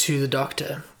goes to the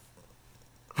doctor,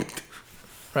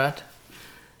 right?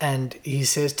 And he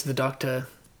says to the doctor,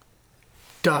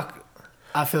 "Doc,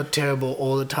 I feel terrible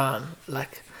all the time.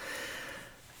 Like,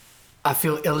 I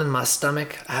feel ill in my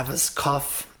stomach. I have this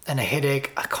cough and a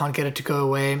headache. I can't get it to go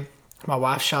away. My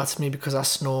wife shouts at me because I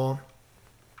snore.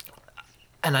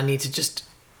 And I need to just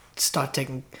start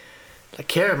taking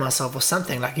care of myself or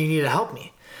something. Like, you need to help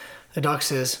me." The doc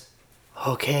says,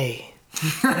 "Okay.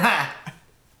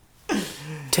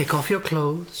 Take off your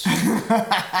clothes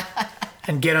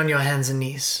and get on your hands and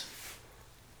knees."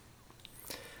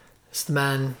 So the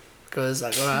man goes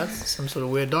like, "All right, some sort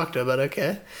of weird doctor, but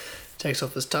okay." Takes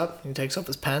off his top, he takes off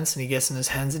his pants, and he gets on his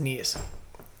hands and knees,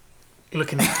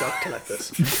 looking at the doctor like this.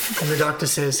 And the doctor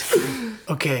says,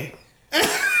 "Okay,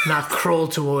 now crawl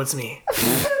towards me."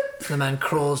 The man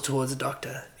crawls towards the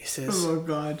doctor. He says, Oh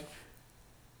God.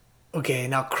 "Okay,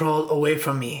 now crawl away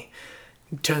from me."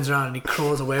 He turns around and he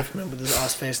crawls away from him with his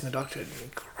ass facing the doctor. And he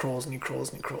crawls and he crawls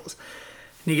and he crawls.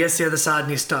 And he gets to the other side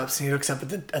and he stops and he looks up at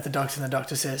the doctor and the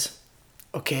doctor says,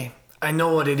 "Okay, I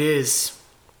know what it is."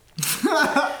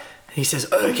 And he says,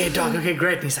 "Oh, okay, doc, okay,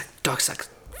 great." And he's like, doc's like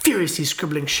furiously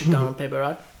scribbling shit down on paper,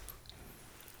 right?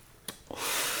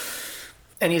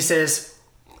 And he says,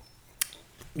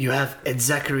 "You have Ed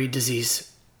Zachary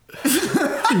disease.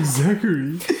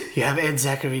 Zachary. You have Ed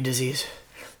Zachary disease."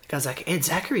 The guy's like, "Ed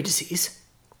Zachary disease?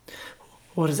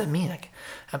 What does that mean? Like,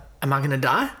 am I gonna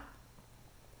die?"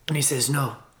 And he says,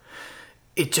 "No.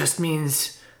 It just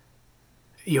means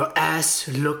Your ass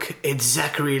look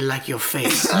exactly like your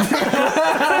face.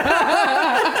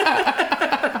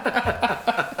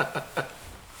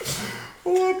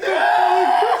 What the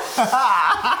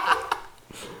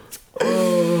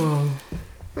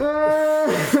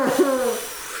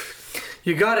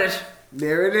You got it.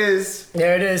 There it is.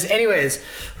 There it is. Anyways,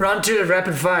 round 2 of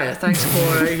rapid fire. Thanks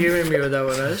for hearing me with that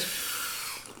one, guys.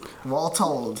 Well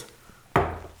told.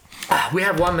 We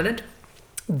have 1 minute.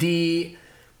 The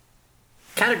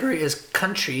category is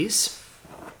countries.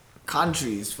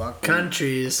 Countries, fuck.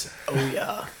 Countries. Oh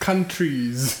yeah.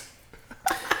 countries?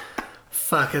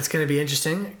 Fuck, it's gonna be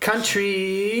interesting.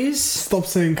 Countries. Stop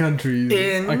saying countries.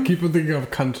 I keep on thinking of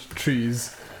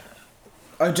countries.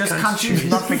 Oh, just countries,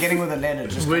 not beginning with a letter.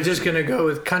 Just We're just gonna go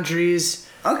with countries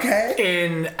okay.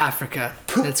 in Africa.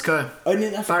 Let's go. Only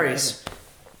in Africa. Barry's.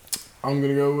 I'm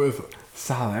gonna go with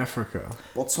South Africa.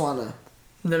 Botswana.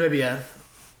 Namibia.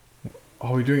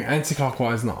 Are we doing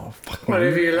anti-clockwise now? Fuck man.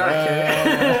 Whatever you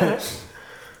like.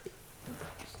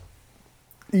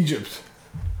 Egypt.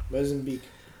 Mozambique.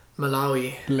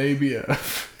 Malawi. Labia.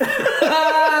 That's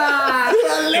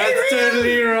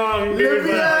totally wrong. Dude,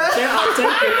 but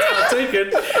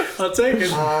I'll take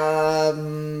it.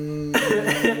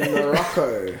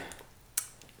 Morocco.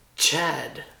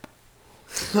 Chad.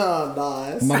 Oh,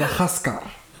 nice. Madagascar.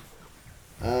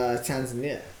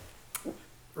 Tanzania.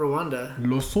 Rwanda.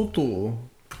 Lesotho.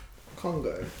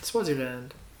 Congo.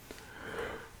 Swaziland.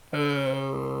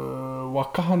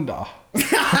 Wakanda.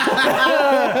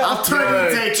 I'll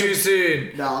totally take Too it.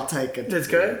 soon. No, I'll take it. Let's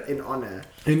go. In honor.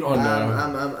 In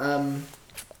honor.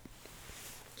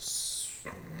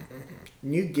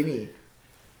 New Guinea.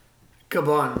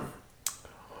 Gabon.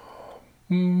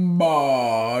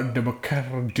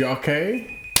 Democratic.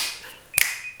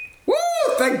 Woo!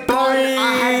 Thank God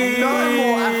I had no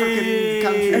more African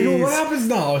countries. Hey, what happens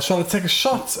now? Shall I take a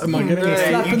shot? Am I getting a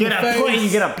slap You in get the a face? point, you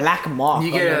get a black mark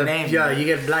You on your get name. you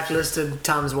get blacklisted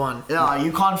 ×1. Yeah,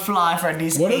 you can't fly for at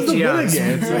least What is 8 the winner years.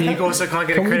 get? And you also can't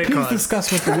get Can a we credit please card.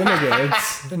 discuss what the winner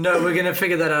gets? No, we're gonna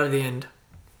figure that out at the end.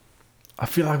 I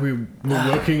feel like we're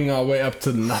working our way up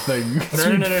to nothing.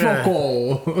 No. Fuck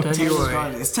all. Don't you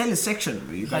worry. It's Taylor's section.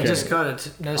 Bro. You I can't just got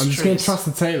it. No I'm just stress. gonna trust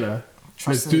the Taylor. Let's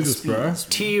trust in do the this, bro.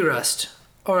 speed. T-Rust.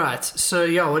 Alright, so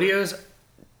yeah, what do you guys...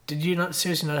 Did you not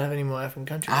seriously not have any more African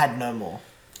countries? I had no more.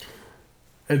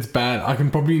 It's bad. I can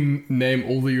probably name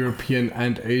all the European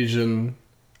and Asian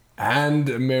and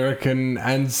American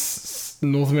and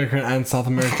North American and South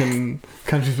American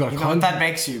countries, but I You know what can't. that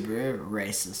makes you, bro?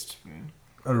 Racist, bro.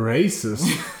 A racist.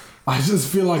 I just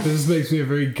feel like this makes me a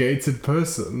very gated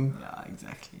person. Yeah,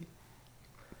 exactly.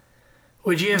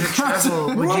 Would you ever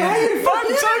travel... Would you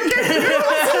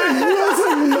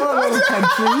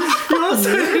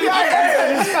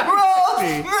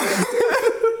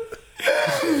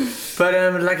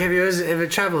But like, have you ever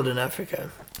traveled in Africa?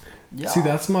 Yeah. See,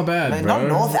 that's my bad, Man, bro. not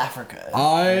North Africa.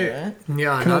 I Yeah,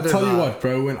 can I neither tell have you I. what,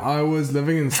 bro? When I was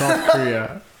living in South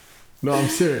Korea, no, I'm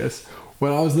serious.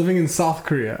 When I was living in South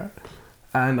Korea,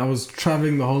 and I was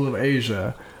traveling the whole of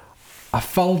Asia, I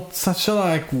felt such a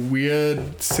like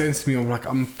weird sense to me of like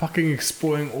I'm fucking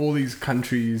exploring all these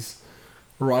countries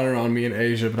right around me in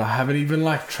Asia, but I haven't even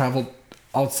like traveled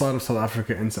outside of South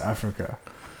Africa into Africa.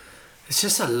 It's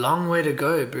just a long way to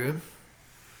go, bro.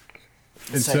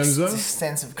 In terms of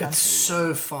extensive It's countries.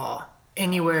 so far.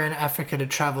 Anywhere in Africa to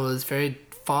travel is very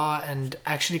far and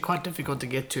actually quite difficult to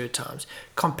get to at times,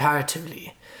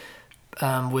 comparatively,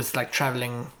 with like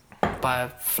traveling by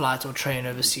flight or train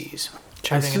overseas. it's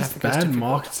Traveling in just Africa is bad difficult.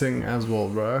 marketing as well,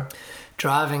 bro.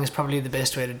 Driving is probably the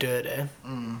best way to do it, eh?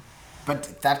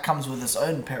 But that comes with its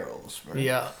own perils, bro.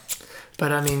 Yeah.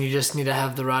 But I mean, you just need to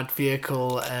have the right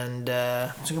vehicle and... I'm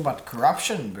talking about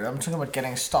corruption, bro. I'm talking about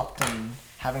getting stopped and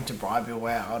having to bribe your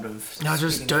way out of. no,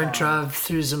 just speeding don't car. drive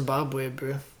through Zimbabwe,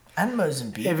 bro. And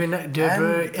Mozambique. Every night, And, bro,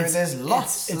 bro, it's, there's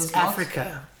lots. It's There's lots.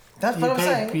 Africa. That's You what I'm pay,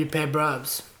 saying. you pay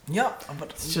bribes. Yeah, but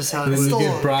it's just how it it's is. still You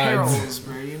get bribes. perils,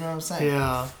 bro. You know what I'm saying?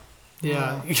 Yeah.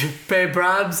 Yeah. You pay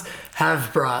bribes,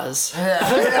 have bras. The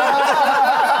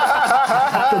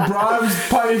bribes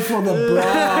pay for the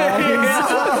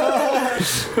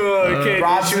bribes. Okay,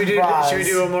 Bribes should we and do bribes. should we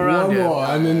do one more round? One Yeah? more,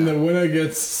 and then the winner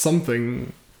gets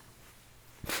something.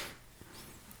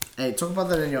 Hey, talk about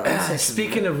that in your own section.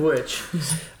 Speaking of which,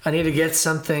 I need to get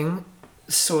something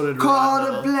sorted Call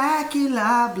right the Blackie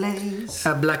La Blaze.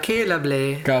 now. Blackie la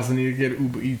blé. Guys, I need to get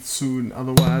Uber Eats soon,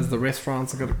 otherwise the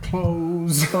restaurants are gonna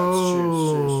close.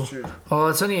 Oh. True. Oh,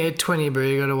 it's only 8:20, bro.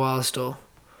 You got a while still.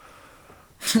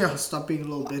 Yeah, stop being a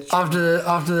little bitch. After the Do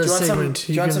you want some- segment,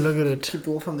 do you want can some look at it.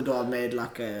 People from the door I made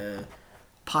like a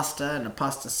pasta and a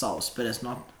pasta sauce, but it's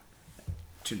not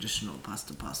traditional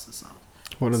pasta sauce.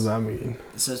 What does that mean?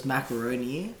 So it's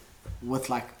macaroni with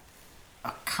like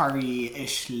a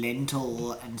curry-ish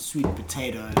lentil and sweet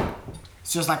potato.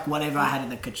 It's just like whatever I had in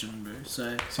the kitchen, bro.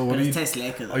 So what but do it you- tastes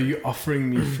lekker though. Are you offering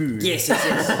me food? Yes.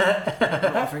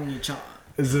 I'm offering you chop.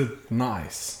 Is it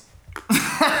nice?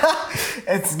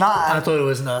 It's I not. thought it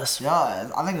was nice. Yeah,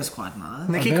 I think it's quite nice.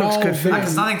 Nikki They cooks are good food. Like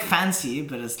it's nothing fancy,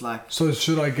 but it's like So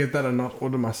should I get that and not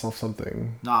order myself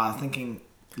something? no. I'm thinking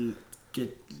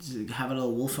have a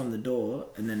little wolf on the door,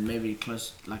 and then maybe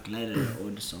close like later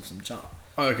order yourself some chop.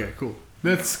 Okay, cool.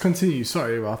 Let's continue.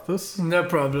 Sorry about this. No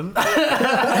problem.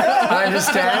 I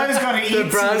understand. Bro's gotta The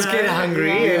eat, brows you know. get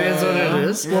hungry. It is what it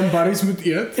is. One buddies with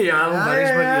it. Yeah, I'm buddies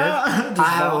with you. Just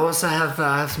I walk. also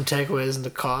have some takeaways in the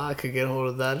car. I could get hold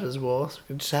of that as well. So we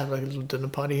could just have like a little dinner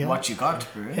party here. What you got,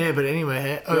 bro? Yeah, but anyway,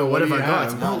 hey, Yeah, what have do I you got?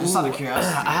 have? No, just out of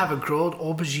curiosity. I have a grilled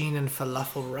aubergine and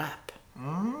falafel wrap.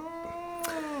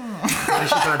 I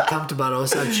actually got pumped about it. I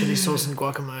also have chili sauce and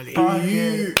guacamole.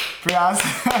 You, Bro,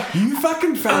 you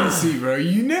fucking fancy, bro.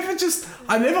 You never just.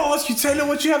 I never asked you, Taylor,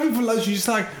 what you having for lunch. You're just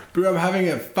like, bro, I'm having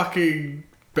a fucking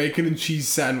bacon and cheese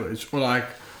sandwich. Or like,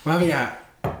 I'm having a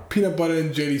peanut butter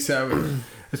and jelly sandwich.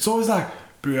 It's always like,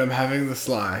 bro, I'm having this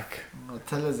like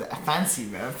tell us fancy,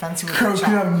 bro. Fancy with the chop.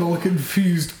 coconut milk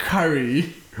infused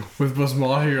curry with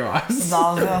basmati rice.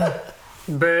 No.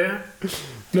 Bro,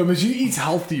 No, but you eat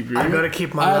healthy, bro. I gotta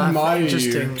keep my I life admire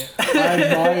interesting. You. I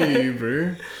admire you,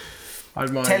 bro. I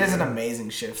admire Taylor's you. an amazing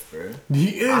chef, bro.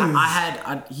 He is.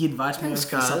 He invited me over Thanks,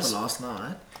 for supper guys. last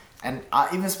night, and I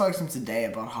even spoke to him today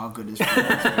about how good his food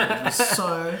was. Bro. It was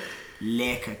so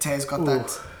lekker. Taylor's got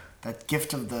that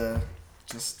gift of the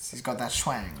he's got that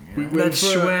schwang. You know? We went That for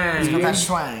a- schwang. He's got that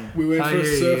schwang. We went I for a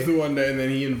hear surf you. the one day, and then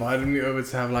he invited me over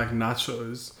to have like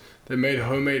nachos. They made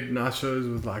homemade nachos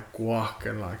with like guac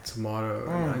and like tomato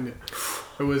and onion.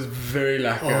 It was very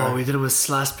lekker. Oh, we did it with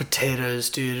sliced potatoes,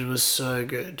 dude. It was so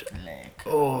good. Lekker.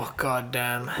 Oh,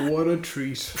 goddamn. What a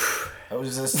treat. It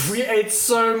was just We ate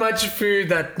so much food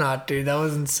that night, dude. That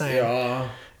was insane. Yeah.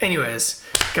 Anyways,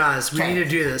 guys, we Okay. need to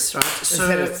do this, right? So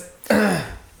Let's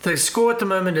the score at the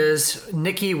moment is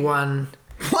Nikki 1.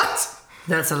 what?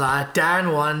 That's a lie.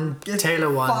 Dan 1. Get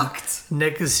Taylor 1. fucked.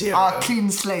 Nick is 0. Ah, clean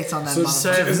slate on that. So,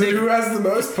 motherfucker. is it who has the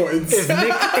most points?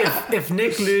 if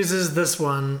Nick loses this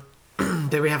one,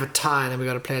 then we have a tie, and then we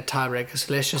got to play a tiebreaker.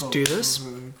 So let's just do this.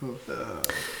 Cool.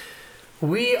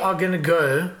 We are gonna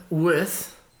go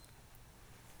with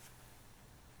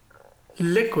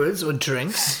liquids or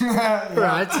drinks,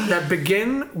 right? That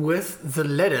begin with the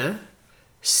letter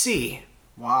C.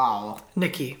 Wow.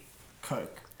 Nikki,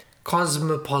 Coke.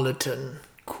 Cosmopolitan.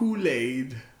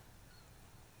 Kool-Aid.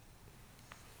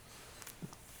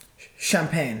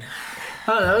 Champagne.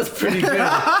 Oh, that was pretty good.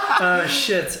 Oh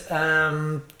shit.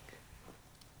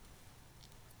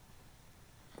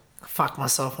 Fuck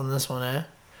myself on this one, eh?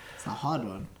 It's a hard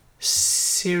one.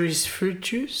 Series fruit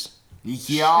juice.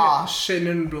 Yeah.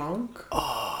 Chenin Blanc.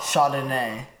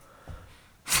 Chardonnay.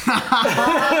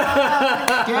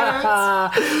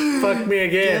 Fuck me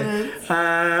again.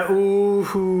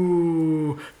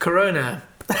 Ooh, Corona.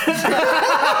 Okay,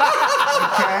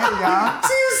 yeah.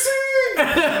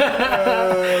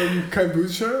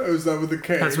 Kombucha? Or is that with a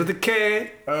K? That's with a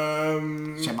K.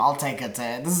 Shem, I'll take it.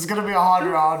 This is gonna be a hard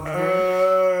round.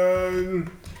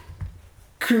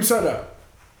 Cream soda.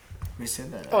 We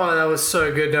said that. Oh, that was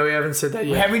so good. No, we haven't said that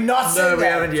yet. Have we not said No, we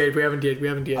that? haven't yet. We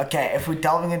haven't yet. Okay, if we're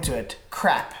delving into it,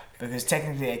 crap. Because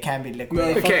technically it can be liquid. No.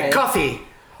 Okay, Fuck off. coffee.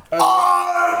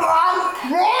 Oh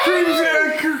my Cream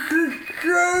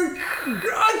god!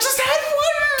 I just had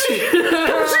one!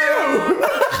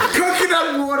 Coconut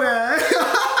water!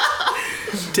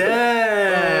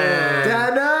 Damn.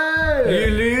 Dano! You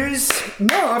lose.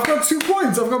 No, I've got 2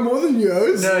 points. I've got more than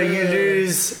yours. No, you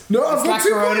lose. No, I've got 2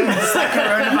 points. It's like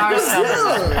coronavirus.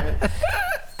 Yeah.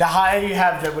 The higher you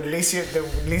have, the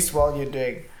least well you're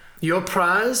doing. Your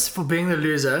prize for being the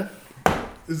loser,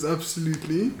 Is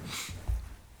absolutely.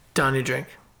 down your drink.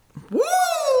 Woo!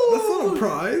 That's not a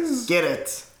prize. Get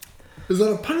it. Is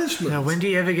that a punishment? Now, when do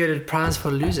you ever get a prize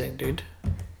for losing, dude?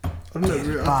 I don't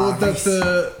know. I thought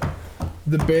that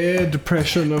the bare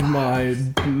depression of my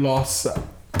loss. Get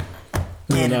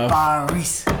it, enough.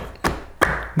 Paris. No,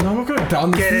 I'm not gonna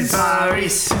down Get this. it,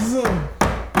 Paris. This is a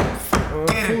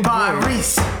Get it,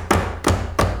 Paris.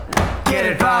 Get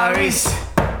it, Paris.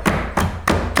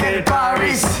 Get it,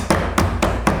 Paris.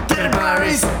 Get it,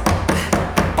 Paris.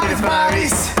 Get it,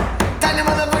 Paris. Tell your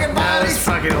motherfucking That was Paris.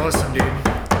 fucking awesome, dude.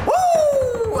 Woo!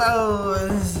 Oh,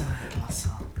 this is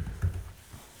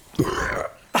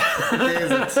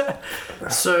There's it.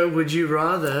 So, would you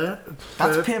rather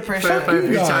That's peer pressure.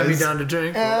 every time you guys. down to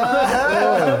drink?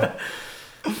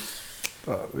 Oh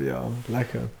Yeah,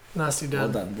 lekker. Nicely Well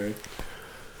done. done, bro.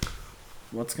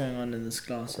 What's going on in this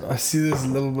glass? I see there's a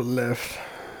little bit left.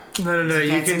 No.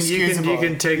 You can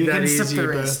take you that can easy, sip the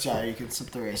bro. rest, Joe. You can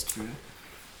sip the rest, bro.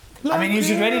 I mean, you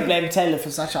should really blame Taylor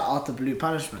for such an out the blue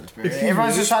punishment, bro. Excuse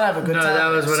Everyone's me? just trying to have a good No, time. that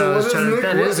was what I was trying to.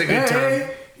 That is a good time.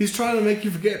 He's trying to make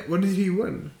you forget. What did he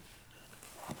win?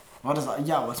 What is that?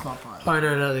 Yeah, what's my prize? Oh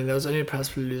no, nothing. That was only a prize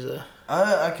for loser.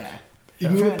 Oh, okay. You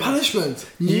mean a punishment.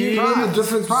 You know the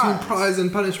difference between prize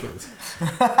and punishment.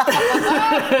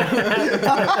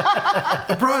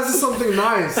 A prize is something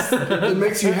nice. It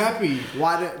makes you happy.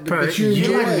 Why don't Bro, but you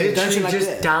like, literally don't you like just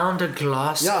beer? downed a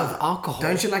glass Yeah. of alcohol.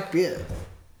 Don't you like beer?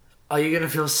 Are you gonna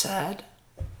feel sad?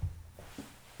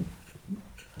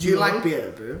 Do you like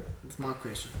beer, bro? That's my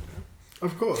question.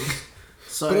 Of course.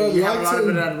 So But I'd you have a like lot to of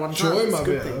it at one time. enjoy It's my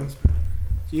good beer. things.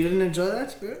 You didn't enjoy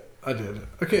that, bro? I did.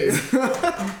 Okay.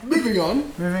 Moving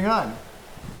on. Moving on.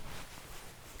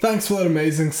 Thanks for that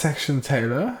amazing section,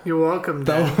 Taylor. You're welcome,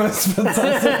 Dan. That was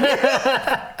fantastic.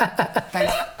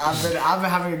 Thanks. I've been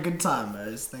having a good time,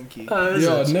 Mose. Thank you. Is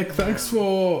Yeah, it? Nick, thanks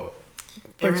for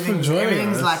joining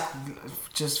everything's us. like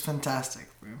just fantastic,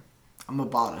 bro. I'm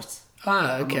about it.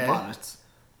 Ah, I'm okay. about it.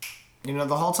 You know,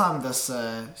 the whole time this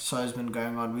show's been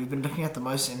going on, we've been looking at the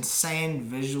most insane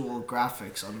visual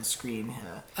graphics on the screen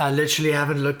here. I literally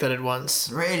haven't looked at it once.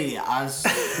 Really,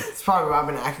 it's probably why I've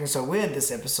been acting so weird this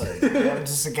episode. I'm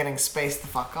just getting spaced the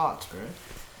fuck out, bro.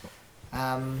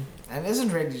 And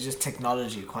isn't really just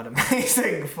technology quite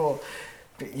amazing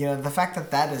but, you know, the fact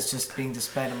that is just being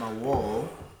displayed on my wall.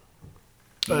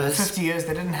 You know, 50 years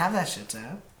they didn't have that shit,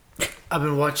 eh? I've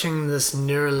been watching this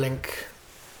Neuralink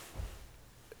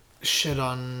shit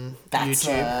on That's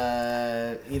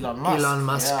YouTube. Elon Musk. Elon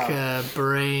Musk Yeah.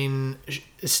 brain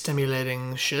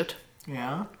stimulating shit.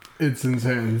 Yeah. It's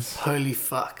intense. Holy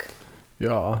fuck.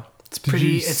 Yeah. It's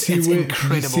pretty. It's Did you see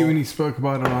incredible. when he spoke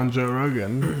about it on Joe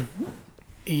Rogan?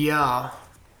 Yeah.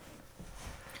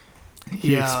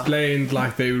 He Yeah. explained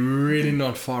like they're really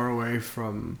not far away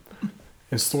from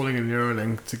installing a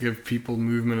Neuralink to give people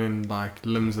movement in like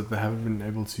limbs that they haven't been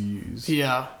able to use.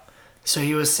 Yeah. So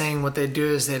he was saying what they do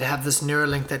is they'd have this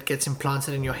Neuralink that gets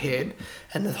implanted in your head,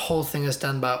 and the whole thing is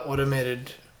done by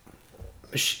automated,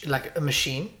 like a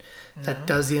machine that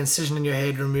does the incision in your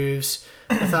head, removes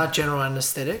without general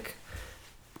anesthetic.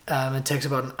 It takes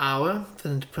about an hour for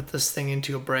them to put this thing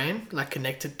into your brain, like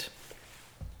connect it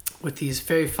with these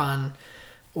very fine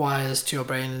wires to your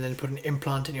brain, and then put an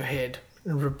implant in your head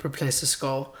and replace the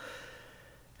skull.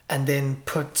 And then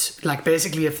put, like,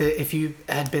 basically if you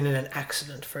had been in an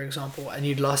accident, for example, and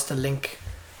you'd lost a link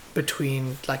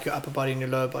between like your upper body and your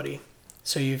lower body,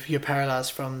 so you're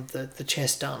paralyzed from the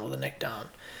chest down or the neck down,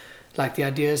 like the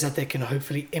idea is that they can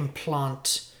hopefully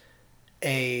implant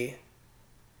a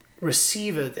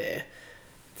receiver there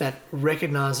that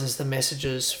recognizes the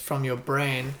messages from your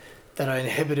brain that are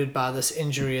inhibited by this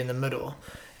injury in the middle,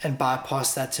 and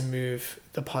bypass that to move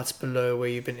the parts below where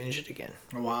you've been injured again.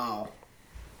 Wow.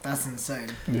 That's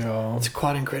insane. Yeah. It's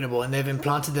quite incredible, and they've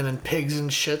implanted them in pigs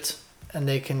and shit, and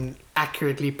they can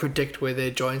accurately predict where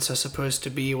their joints are supposed to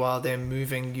be while they're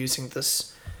moving using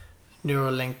this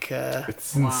Neuralink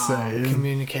It's insane.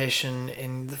 communication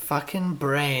in the fucking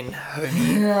brain,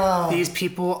 homie. Yeah. These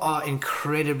people are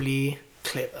incredibly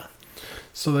clever.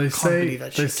 So they believe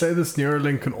that shit. say this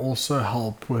Neuralink can also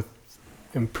help with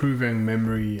improving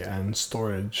memory and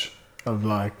storage of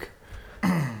like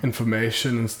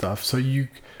information and stuff. So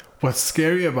what's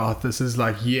scary about this is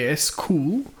like, yes,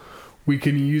 cool, we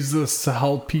can use this to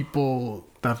help people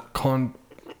that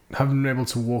haven't been able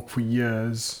to walk for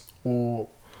years or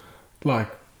like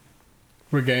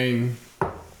regain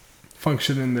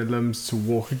function in their limbs to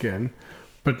walk again.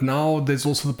 But now there's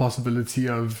also the possibility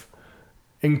of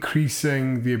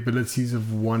increasing the abilities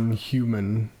of one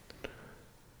human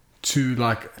to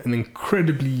like an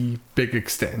incredibly big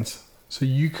extent. So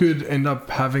you could end up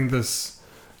having this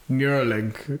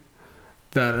Neuralink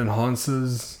that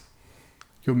enhances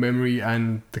your memory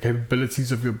and the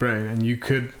capabilities of your brain, and you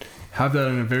could have that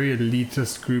in a very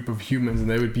elitist group of humans, and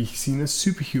they would be seen as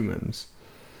superhumans.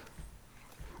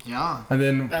 Yeah. And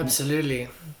then Absolutely.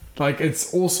 like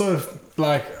it's also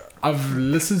like I've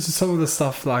listened to some of the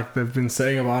stuff like they've been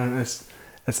saying about it, and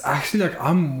it's actually like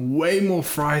I'm way more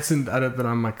frightened at it than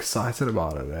I'm excited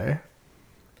about it, eh?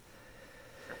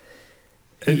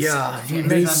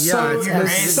 It's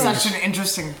such an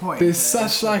interesting point. There's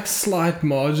such like slight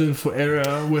margin for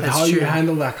error with That's how you true.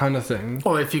 handle that kind of thing.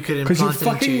 Or if you could 'Cause you're implant it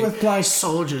fucking into with, like,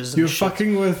 soldiers and You're shit.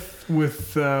 fucking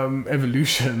with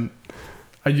evolution,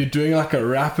 and you're doing like a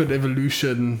rapid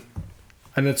evolution,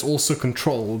 and it's also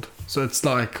controlled. So it's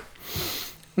like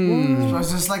So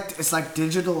it's just like it's like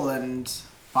digital and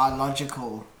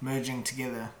biological merging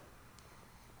together.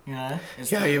 You know?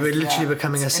 It's Yeah, you're literally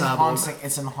becoming it's a cyborg.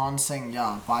 It's enhancing,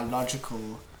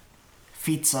 biological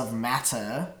feats of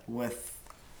matter with,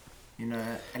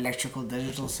 electrical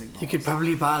digital signals. You could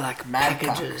probably buy like Mad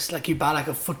packages, like you buy like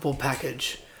a football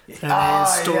package, and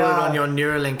install it on your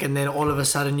Neuralink, and then all of a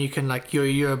sudden you can like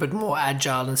you're a bit more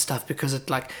agile and stuff because it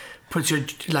like puts your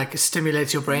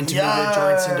stimulates your brain to move your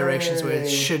joints in directions where it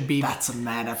should be. That's a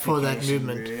mad application for that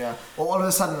movement. Bro, yeah. Or all of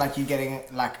a sudden, like you're getting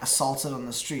like assaulted on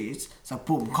the streets. It's like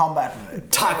boom, combat mode.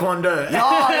 Taekwondo.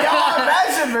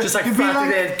 Imagine, bro. Just like You'd be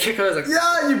flapping their kickers.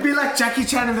 Like, you'd be like Jackie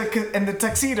Chan in the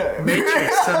tuxedo.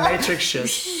 Matrix, some Matrix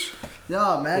shit.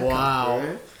 Yeah, man. Wow.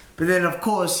 Bro. But then, of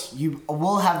course, you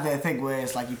will have that thing where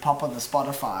it's like you pop on the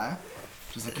Spotify.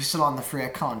 It's like you're still on the free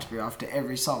account, bro, after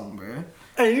every song, bro.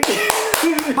 Buy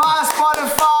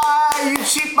Spotify, you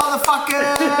cheap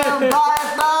motherfucker! Buy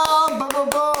it now! Blah, blah,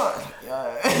 blah.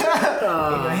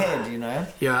 Yeah. In your head,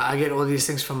 Yeah, I get all these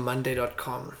things from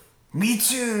Monday.com. Me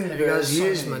too! Have you guys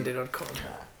used Monday.com?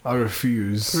 I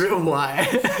refuse. Why?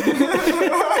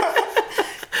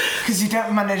 Because you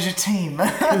don't manage a team.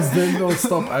 Because then they'll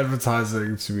stop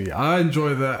advertising to me. I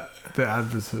enjoy the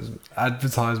advertisements. The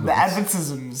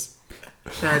advertisements.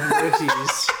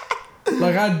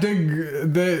 Like I dig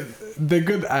they're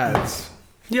good ads.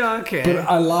 Yeah, okay. But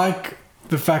I like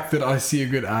the fact that I see a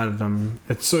good ad and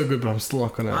it's so good, but I'm still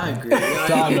not gonna. I agree.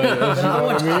 download it. You know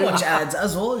what I mean? I watch ads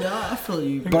as well, yeah, I feel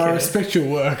you. But I respect your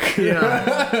work.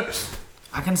 Yeah.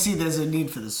 I can see there's a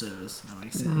need for the service. That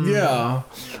makes sense. Yeah.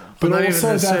 But not also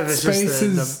even the that service, space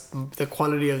just is. the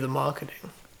quality of the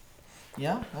marketing.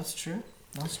 Yeah, that's true.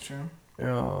 That's true.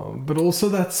 Yeah, but also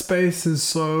that space is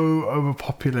so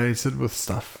overpopulated with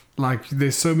stuff. Like,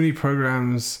 there's so many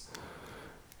programs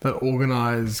that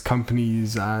organize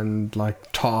companies and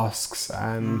like tasks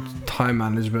and time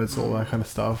management, all that kind of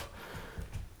stuff.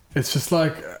 It's just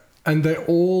like, and they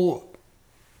all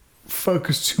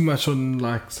focus too much on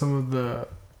like some of the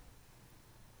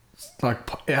like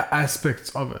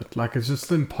aspects of it. Like, it's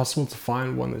just impossible to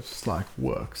find one that just like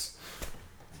works.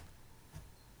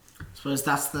 I suppose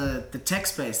that's the tech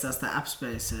space, that's the app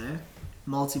space, eh?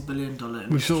 Multi-billion-dollar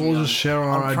industry. We should all just share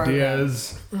our on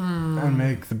ideas and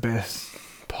make the best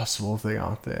possible thing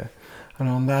out there. And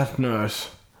on that note,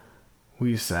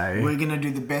 we say we're gonna do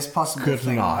the best possible good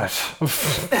thing. night.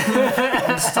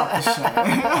 And stop the show.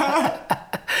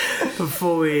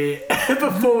 Before we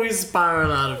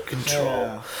spiral out of control.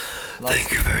 Yeah. Thank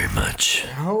you very much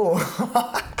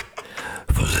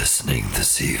for listening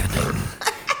this evening.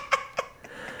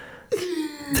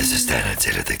 This is Dan and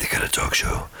Taylor Think They Got a Talk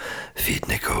Show. Feed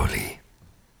Nicole.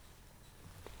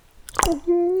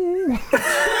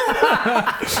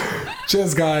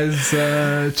 Cheers, guys.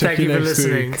 Check Thank you for next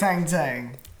listening. week. Tang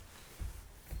tang.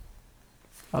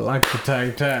 I like the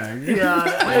tag.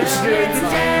 Yeah, it's good.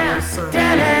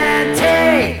 Dan and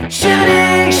Tay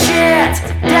shooting shit.